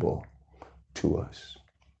worshipable to us.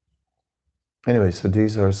 Anyway, so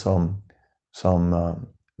these are some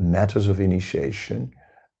matters of initiation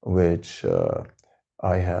which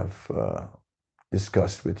I have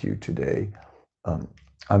discussed with you today.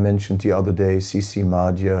 I mentioned the other day, C.C.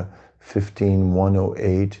 Madhya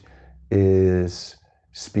 15108 is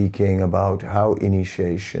speaking about how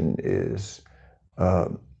initiation is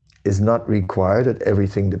not required, that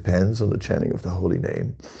everything depends on the chanting of the holy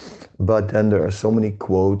name. But then there are so many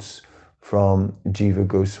quotes from Jiva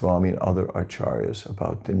Goswami and other acharyas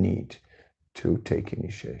about the need to take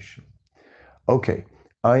initiation. Okay,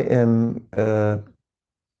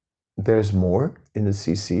 there's more in the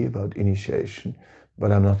CC about initiation,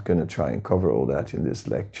 but I'm not going to try and cover all that in this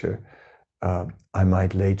lecture. I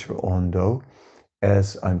might later on, though,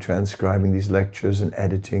 as I'm transcribing these lectures and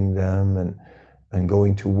editing them and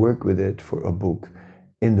going to work with it for a book.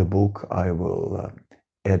 In the book, I will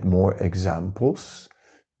add more examples,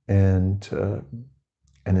 and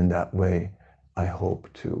in that way, I hope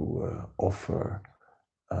to offer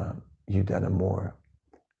you then a more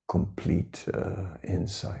complete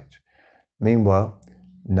insight. Meanwhile,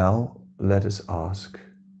 now let us ask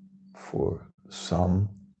for some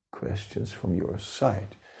questions from your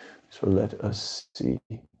side. So let us see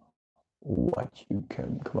what you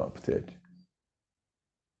can come up with.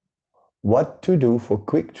 What to do for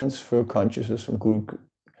quick transfer consciousness from guru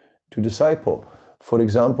to disciple? For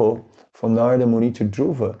example, from Narada Muni to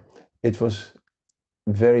Dhruva, it was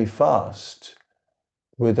very fast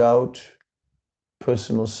without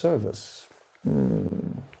personal service.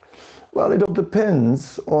 Well, it all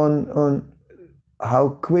depends on how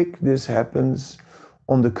quick this happens,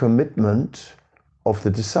 on the commitment of the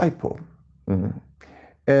disciple.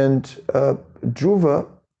 And Dhruva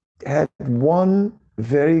had one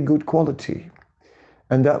very good quality,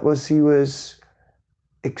 and that was he was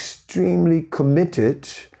extremely committed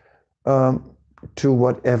to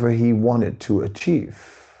whatever he wanted to achieve,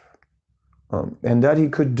 and that he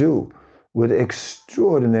could do with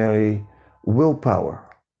extraordinary willpower.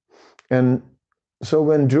 And so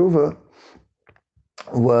when Dhruva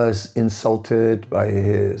was insulted by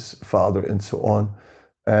his father and so on,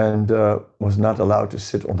 and was not allowed to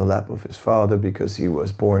sit on the lap of his father because he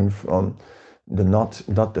was born from the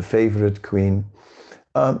not the favorite queen,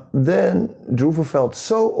 then Dhruva felt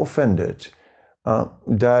so offended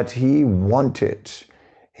that he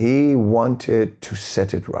wanted to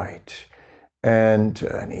set it right. And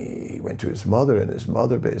he went to his mother, and his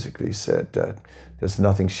mother basically said that there's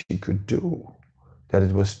nothing she could do, that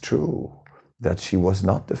it was true, that she was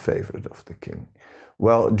not the favorite of the king.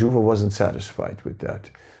 Well, Dhruva wasn't satisfied with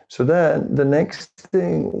that. So then the next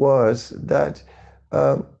thing was that,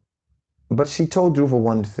 but she told Dhruva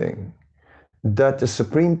one thing, that the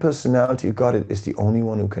Supreme Personality of God is the only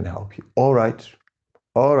one who can help you. All right,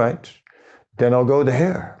 then I'll go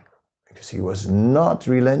there, because he was not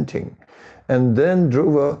relenting. And then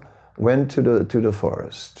Dhruva went to the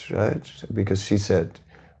forest, right? Because he said,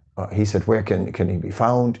 where can he be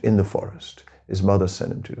found? In the forest. His mother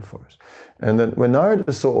sent him to the forest. And then when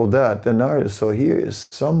Narada saw all that, then Narada saw here is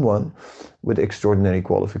someone with extraordinary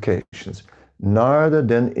qualifications. Narada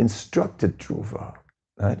then instructed Dhruva,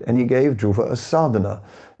 right? And he gave Dhruva a sadhana.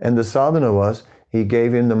 And the sadhana was, he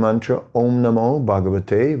gave him the mantra Om Namo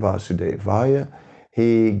Bhagavate Vasudevaya.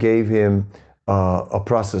 He gave him a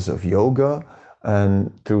process of yoga, and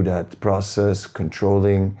through that process,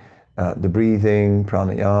 controlling the breathing,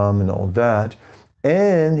 pranayama, and all that.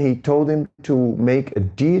 And he told him to make a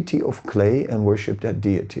deity of clay and worship that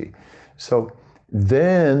deity. So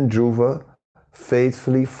then Dhruva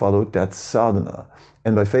faithfully followed that sadhana.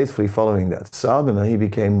 And by faithfully following that sadhana, he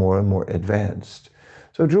became more and more advanced.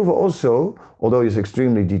 So Dhruva also, although he's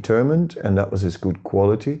extremely determined, and that was his good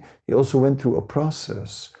quality, he also went through a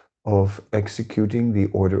process of executing the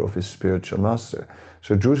order of his spiritual master.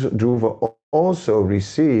 So Dhruva also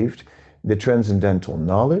received the transcendental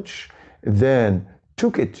knowledge, then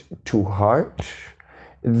took it to heart,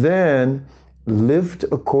 then lived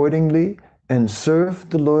accordingly and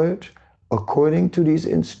served the Lord according to these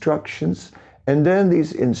instructions. And then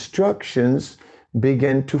these instructions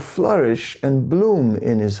began to flourish and bloom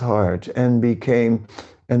in his heart, and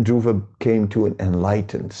Dhruva came to an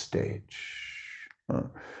enlightened stage.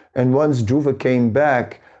 And once Dhruva came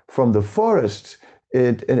back from the forest,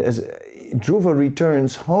 as Dhruva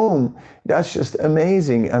returns home, that's just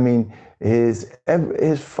amazing. I mean, his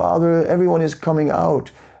father, everyone is coming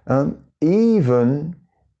out. Even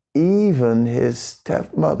his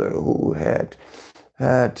stepmother, who had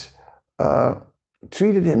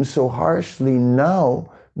treated him so harshly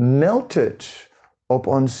now melted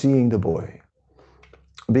upon seeing the boy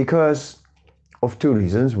because of two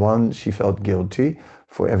reasons. One, she felt guilty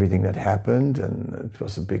for everything that happened, and it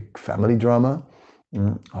was a big family drama.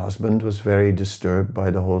 Husband was very disturbed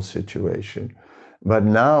by the whole situation. But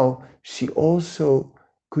now she also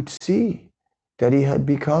could see that he had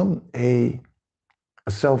become a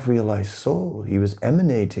self-realized soul. He was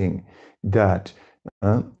emanating that.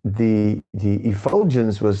 The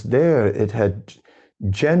effulgence was there. It had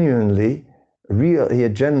genuinely he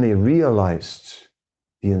had genuinely realized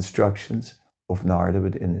the instructions of Narada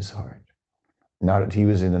within his heart. Now that he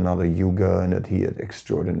was in another yuga and that he had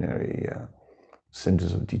extraordinary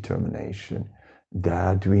centers of determination,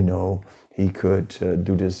 that we know he could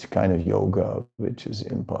do this kind of yoga, which is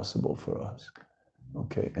impossible for us.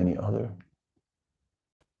 Okay, any other?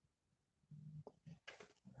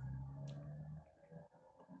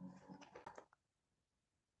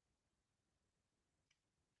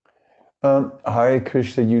 Hare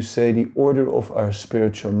Krishna, you say the order of our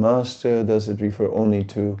spiritual master, does it refer only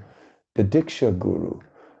to the Diksha Guru?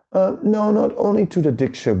 No, not only to the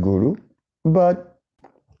Diksha Guru, but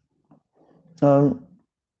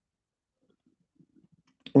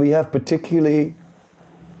we have particularly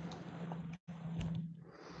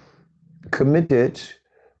committed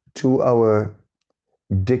to our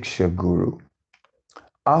Diksha Guru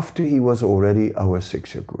after he was already our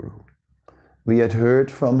Siksha Guru. We had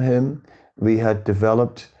heard from him, we had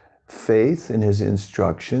developed faith in his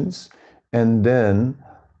instructions, and then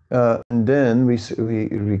we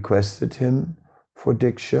requested him for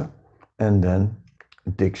Diksha, and then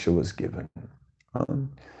Diksha was given.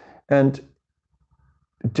 And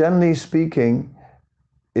generally speaking,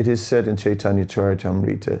 it is said in Chaitanya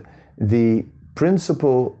Charitamrita, the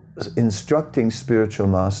principal instructing spiritual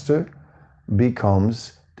master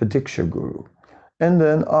becomes the Diksha Guru. And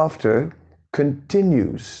then after,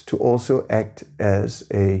 continues to also act as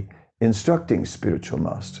a instructing spiritual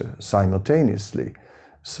master simultaneously.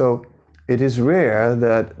 So it is rare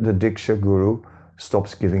that the Diksha Guru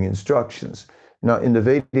stops giving instructions. Now, in the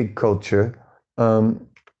Vedic culture,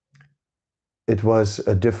 it was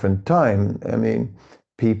a different time. I mean,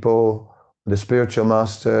 people, the spiritual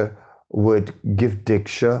master would give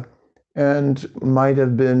Diksha and might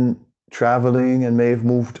have been traveling and may have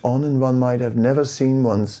moved on, and one might have never seen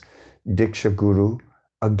one's Diksha Guru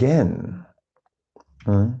again.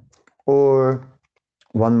 Or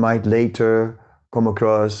one might later come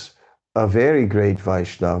across a very great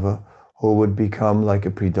Vaishnava who would become like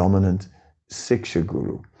a predominant Siksha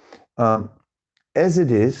Guru. As it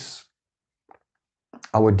is,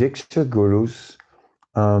 our Diksha Gurus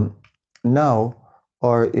now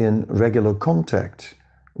are in regular contact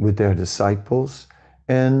with their disciples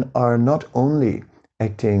and are not only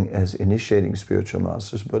acting as initiating spiritual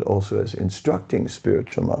masters, but also as instructing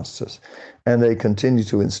spiritual masters. And they continue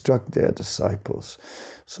to instruct their disciples.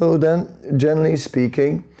 So then, generally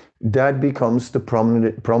speaking, that becomes the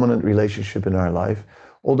prominent relationship in our life.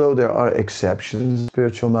 Although there are exceptions,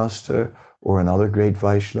 spiritual master or another great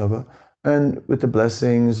Vaishnava, and with the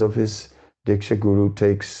blessings of his Diksha Guru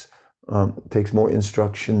takes more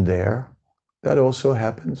instruction there. That also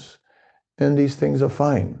happens. And these things are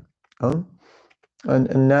fine.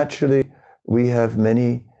 And naturally, we have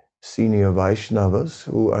many senior Vaishnavas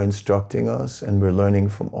who are instructing us, and we're learning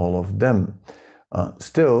from all of them.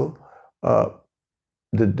 Still, the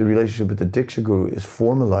relationship with the Diksha Guru is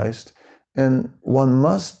formalized, and one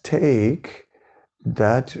must take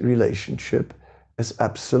that relationship as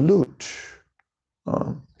absolute.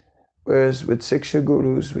 Whereas with Siksha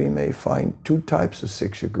Gurus, we may find two types of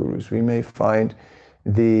Siksha Gurus. We may find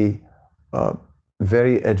the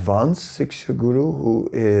very advanced Siksha Guru who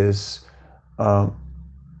is on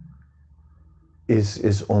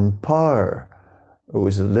par, who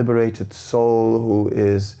is a liberated soul, who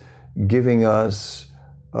is giving us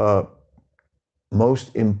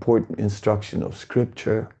most important instruction of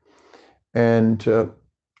Scripture, and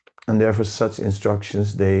therefore such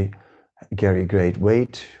instructions, they carry great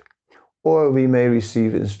weight. Or we may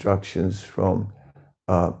receive instructions from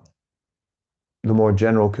the more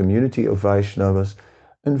general community of Vaishnavas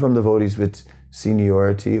and from devotees with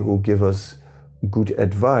seniority who give us good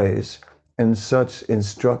advice. And such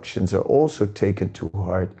instructions are also taken to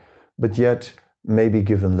heart, but yet may be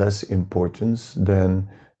given less importance than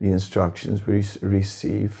the instructions we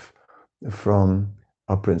receive from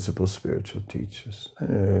our principal spiritual teachers.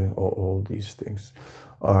 All these things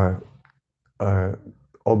are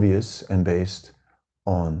obvious and based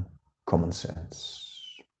on common sense.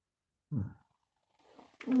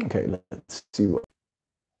 Okay, let's see what.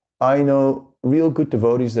 I know real good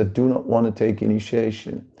devotees that do not want to take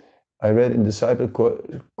initiation. I read in disciple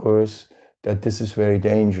course that this is very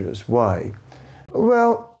dangerous. Why?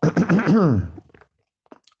 Well,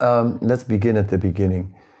 let's begin at the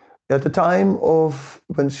beginning. At the time of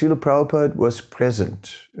when Srila Prabhupada was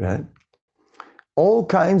present, right, all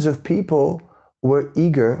kinds of people were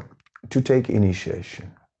eager to take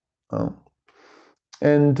initiation.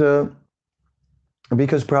 And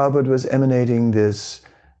because Prabhupada was emanating this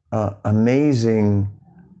amazing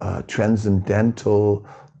transcendental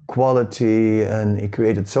quality, and he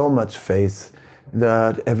created so much faith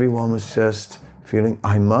that everyone was just feeling,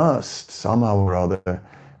 I must somehow or other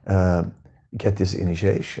get this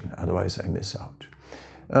initiation, otherwise I miss out.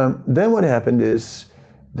 Then what happened is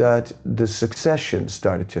that the succession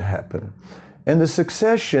started to happen. And the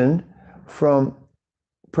succession from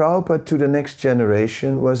Prabhupada to the next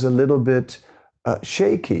generation was a little bit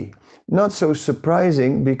shaky. Not so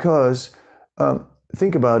surprising because,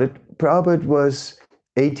 think about it, Prabhupada was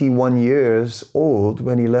 81 years old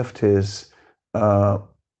when he left this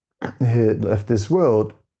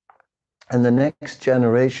world. And the next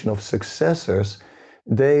generation of successors,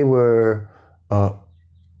 they were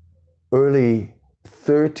early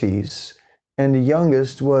 30s, and the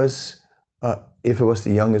youngest was, if it was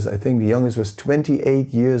the youngest, I think the youngest was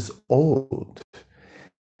 28 years old.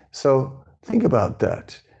 So think about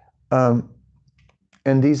that.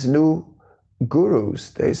 And these new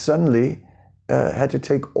gurus, they suddenly had to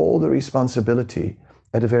take all the responsibility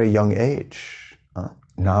at a very young age.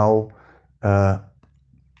 Now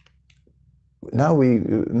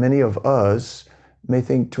many of us may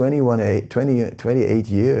think 28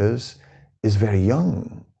 years is very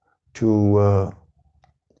young to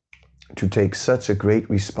take such a great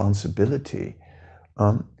responsibility.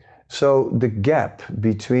 So the gap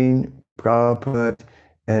between Prabhupada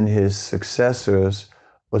and his successors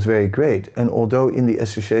was very great. And although in the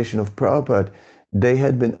association of Prabhupada, they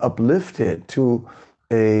had been uplifted to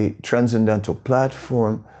a transcendental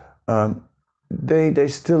platform, they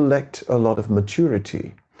still lacked a lot of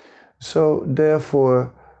maturity. So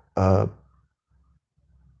therefore,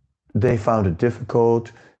 they found it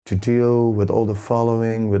difficult to deal with all the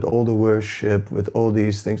following, with all the worship, with all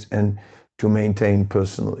these things, and to maintain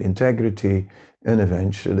personal integrity. And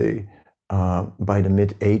eventually, by the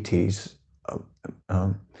mid-80s,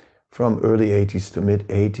 from early 80s to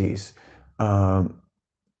mid-80s,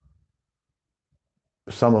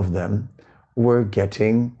 some of them were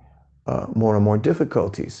getting more and more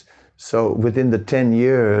difficulties. So within the 10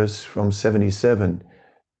 years from 77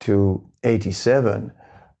 to 87,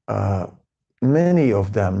 many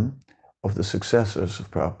of them, of the successors of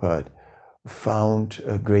Prabhupada, found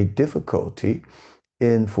a great difficulty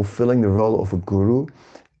in fulfilling the role of a guru,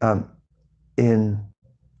 in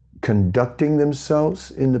conducting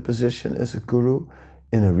themselves in the position as a guru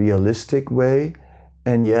in a realistic way,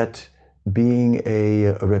 and yet being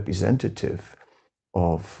a representative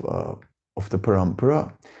of the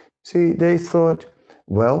parampara. See, they thought,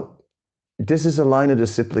 well, this is a line of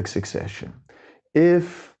disciplic succession.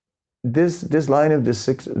 If this line of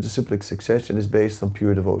disciplic succession is based on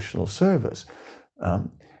pure devotional service,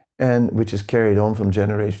 and which is carried on from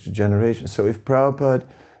generation to generation. So if Prabhupada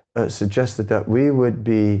suggested that we would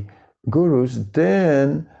be gurus,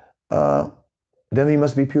 then we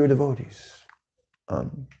must be pure devotees.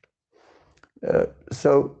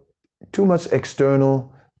 So too much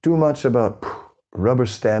external, too much about rubber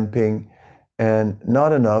stamping, and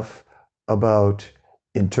not enough about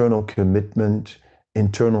internal commitment,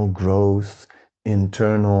 internal growth,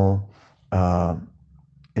 internal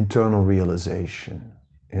realization.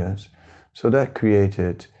 Yes, so that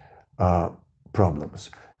created problems.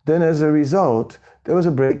 Then, as a result, there was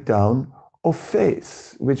a breakdown of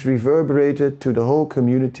faith, which reverberated to the whole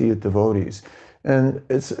community of devotees, and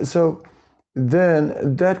so. Then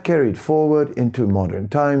that carried forward into modern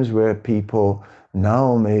times, where people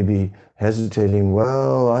now may be hesitating,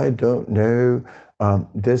 well, I don't know,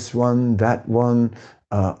 this one, that one,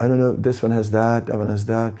 I don't know, this one has that one has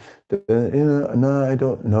that, no, I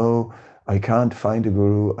don't know, I can't find a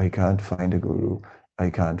guru, I can't find a guru, I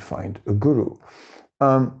can't find a guru.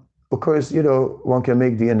 Of course, one can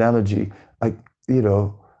make the analogy, I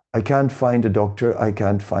can't find a doctor, I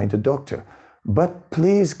can't find a doctor. But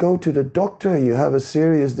please go to the doctor. You have a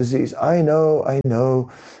serious disease. I know.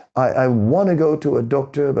 I want to go to a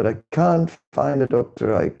doctor, but I can't find a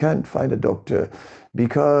doctor. I can't find a doctor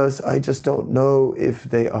because I just don't know if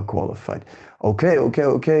they are qualified. Okay.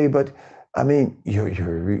 But I mean,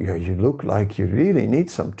 you look like you really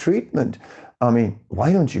need some treatment. I mean,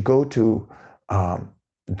 why don't you go to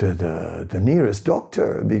the nearest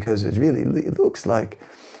doctor, because it really looks like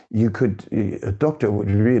a doctor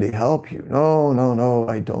would really help you. No, no, no,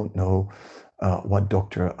 I don't know what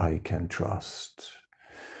doctor I can trust.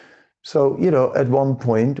 So, at one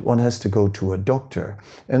point, one has to go to a doctor.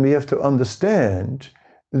 And we have to understand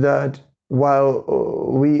that while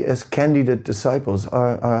we as candidate disciples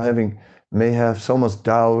may have so much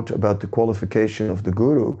doubt about the qualification of the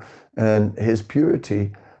guru and his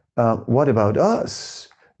purity, what about us?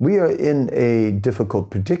 We are in a difficult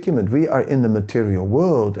predicament. We are in the material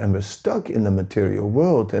world, and we're stuck in the material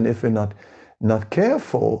world. And if we're not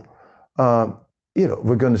careful,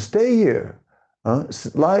 we're going to stay here.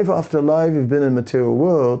 Life after life, we've been in the material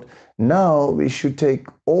world. Now we should take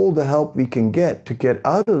all the help we can get to get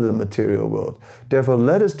out of the material world. Therefore,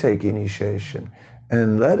 let us take initiation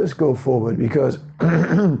and let us go forward, because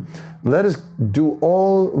let us do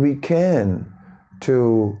all we can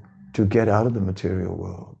to get out of the material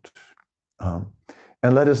world.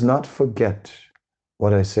 And let us not forget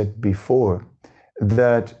what I said before,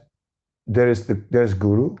 that there's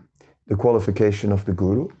Guru, the qualification of the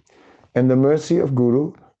Guru, and the mercy of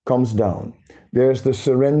Guru comes down. There's the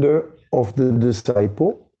surrender of the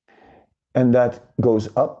disciple, and that goes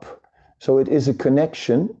up. So it is a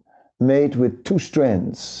connection made with two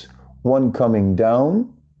strands, one coming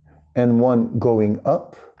down and one going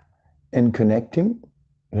up and connecting,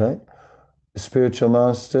 right? The spiritual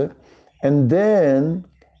master. And then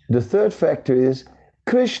the third factor is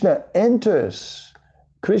Krishna enters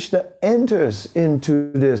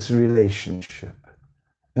into this relationship.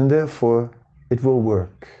 And therefore, it will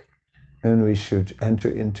work. And we should enter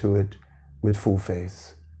into it with full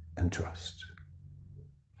faith and trust.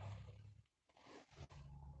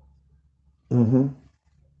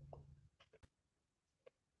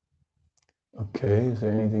 Okay, is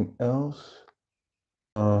there anything else?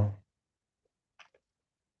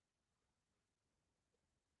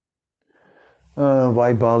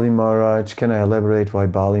 Why Bali Maharaj? Can I elaborate why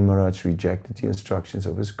Bali Maharaj rejected the instructions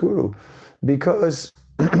of his guru? Because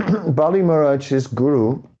Bali Maharaj's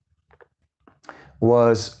guru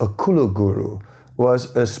was a Kula guru,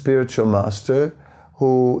 was a spiritual master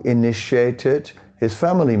who initiated his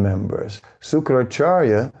family members.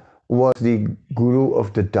 Sukracharya was the guru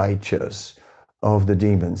of the Daityas, of the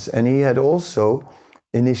demons. And he had also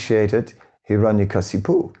initiated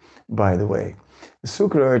Hiranyakasipu, by the way.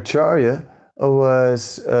 Sukracharya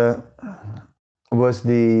was the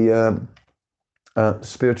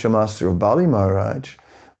spiritual master of Bali Maharaj,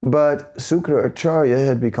 but Sukracharya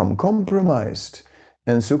had become compromised,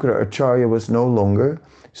 and Sukracharya was no longer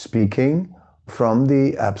speaking from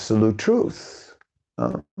the absolute truth.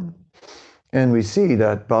 And we see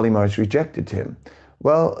that Bali Maharaj rejected him.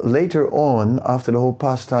 Well, later on, after the whole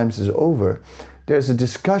pastimes is over, there's a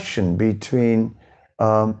discussion between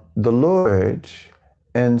the Lord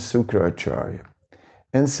and Sukracharya.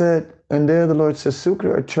 And there the Lord says,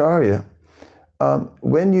 Sukracharya,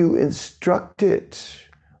 when you instructed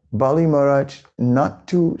Bali Maharaj not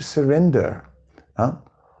to surrender,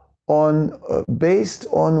 based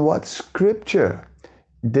on what scripture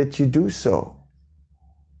did you do so?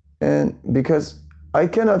 And because I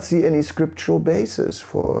cannot see any scriptural basis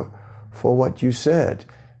for what you said.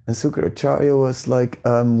 And Sukracharya was like,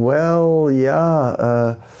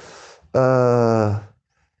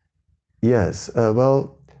 yes,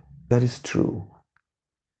 well, that is true.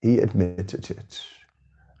 He admitted it.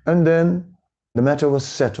 And then the matter was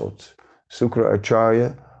settled.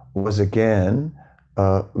 Sukracharya was again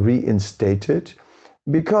reinstated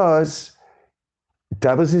because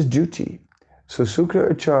that was his duty. So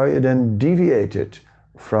Sukracharya then deviated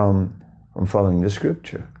from following the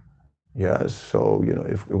scripture. Yes, so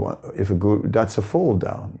if a guru, that's a fall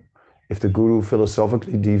down. If the guru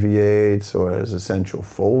philosophically deviates or has essential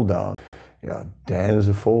fall down, then is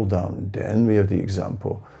a fall down. Then we have the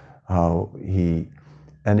example how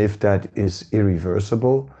and if that is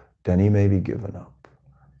irreversible, then he may be given up.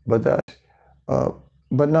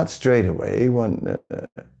 But not straight away.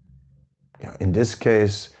 In this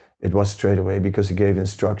case, it was straight away because he gave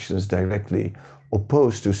instructions directly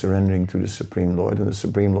opposed to surrendering to the Supreme Lord, and the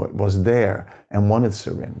Supreme Lord was there and wanted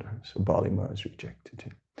surrender. So Bali Maharaj rejected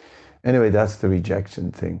him. Anyway, that's the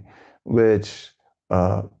rejection thing, which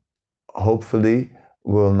hopefully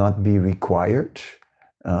will not be required.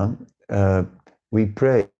 We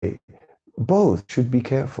pray. Both should be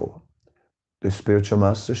careful. The spiritual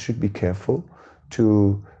master should be careful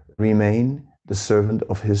to remain the servant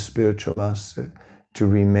of his spiritual master, to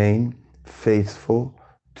remain faithful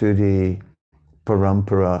to the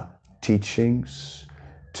parampara teachings,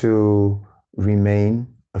 to remain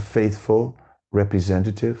a faithful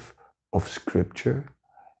representative of scripture.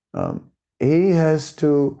 He has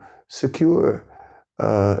to secure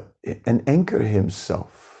and anchor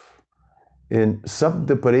himself in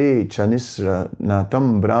Sabda Pare Chanisra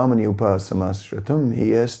Natam Brahmani Upasamasratam.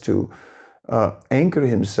 He has to anchor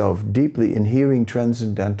himself deeply in hearing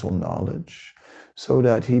transcendental knowledge so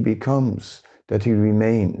that he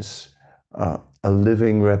remains a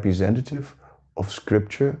living representative of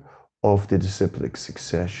scripture, of the disciplic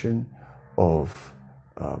succession of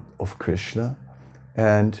Krishna,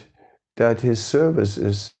 and that his service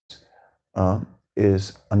is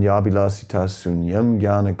Anyabilasita Sunyam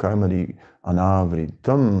Jnana Karmadi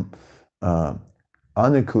Anavritam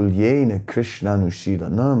Anukulyena Krishna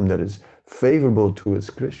Nushilanam, that is favorable towards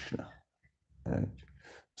Krishna. Right?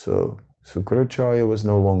 So Sukracharya was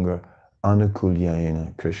no longer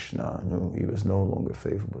Anukulyena Krishna. No, he was no longer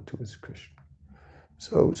favorable towards Krishna.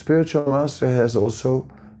 So spiritual master has also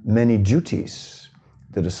many duties.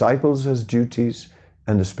 The disciples has duties,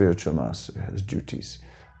 and the spiritual master has duties.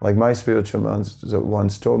 Like my spiritual master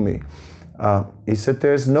once told me, he said,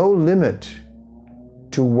 there's no limit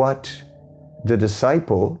to what the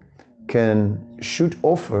disciple should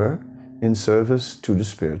offer in service to the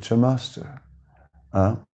spiritual master.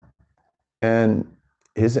 And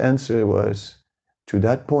his answer was, to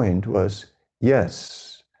that point was,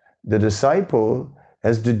 yes, the disciple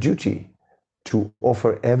has the duty to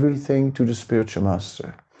offer everything to the spiritual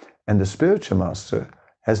master. And the spiritual master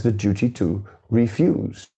has the duty to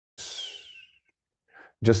refuse.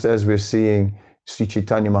 Just as we're seeing Sri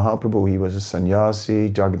Chaitanya Mahaprabhu, he was a sannyasi,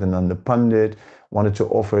 Jagadananda Pandit wanted to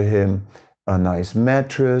offer him a nice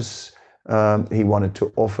mattress. He wanted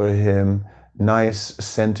to offer him nice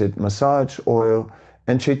scented massage oil.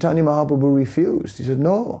 And Chaitanya Mahaprabhu refused. He said,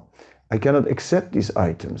 no, I cannot accept these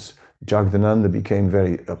items. Jagadananda became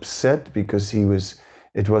very upset because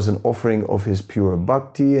it was an offering of his pure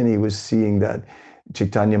bhakti, and he was seeing that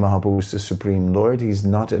Chaitanya Mahaprabhu is the Supreme Lord. He's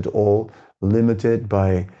not at all limited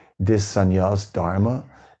by this sannyas dharma,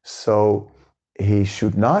 so he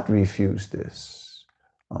should not refuse this.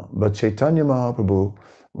 But Chaitanya Mahaprabhu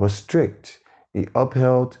was strict. He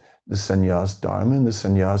upheld the sannyas dharma, and the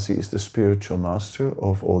sannyasi is the spiritual master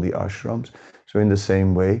of all the ashrams. So in the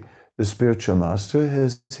same way, the spiritual master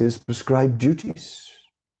has his prescribed duties,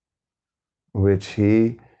 which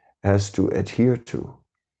he has to adhere to,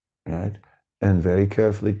 right? And very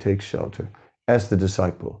carefully take shelter, as the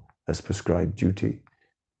disciple has prescribed duty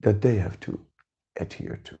that they have to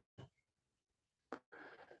adhere to.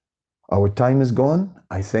 Our time is gone.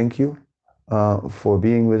 I thank you for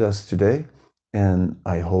being with us today, and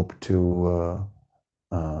I hope to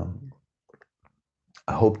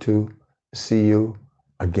see you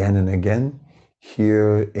again and again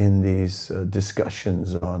here in these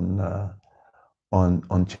discussions on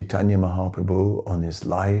Chaitanya Mahaprabhu, on his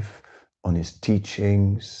life, on his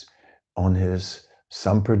teachings, on his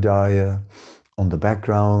sampradaya, on the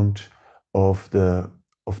background of the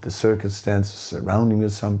circumstances surrounding the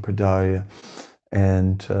sampradaya,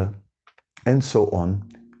 and so on.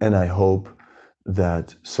 And I hope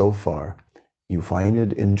that so far you find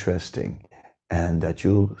it interesting, and that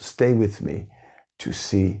you'll stay with me to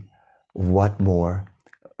see what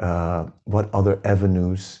other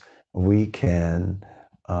avenues we can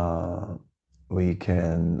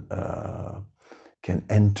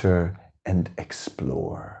enter and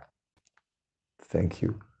explore. Thank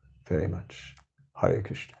you very much. Hare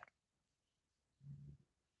Krishna.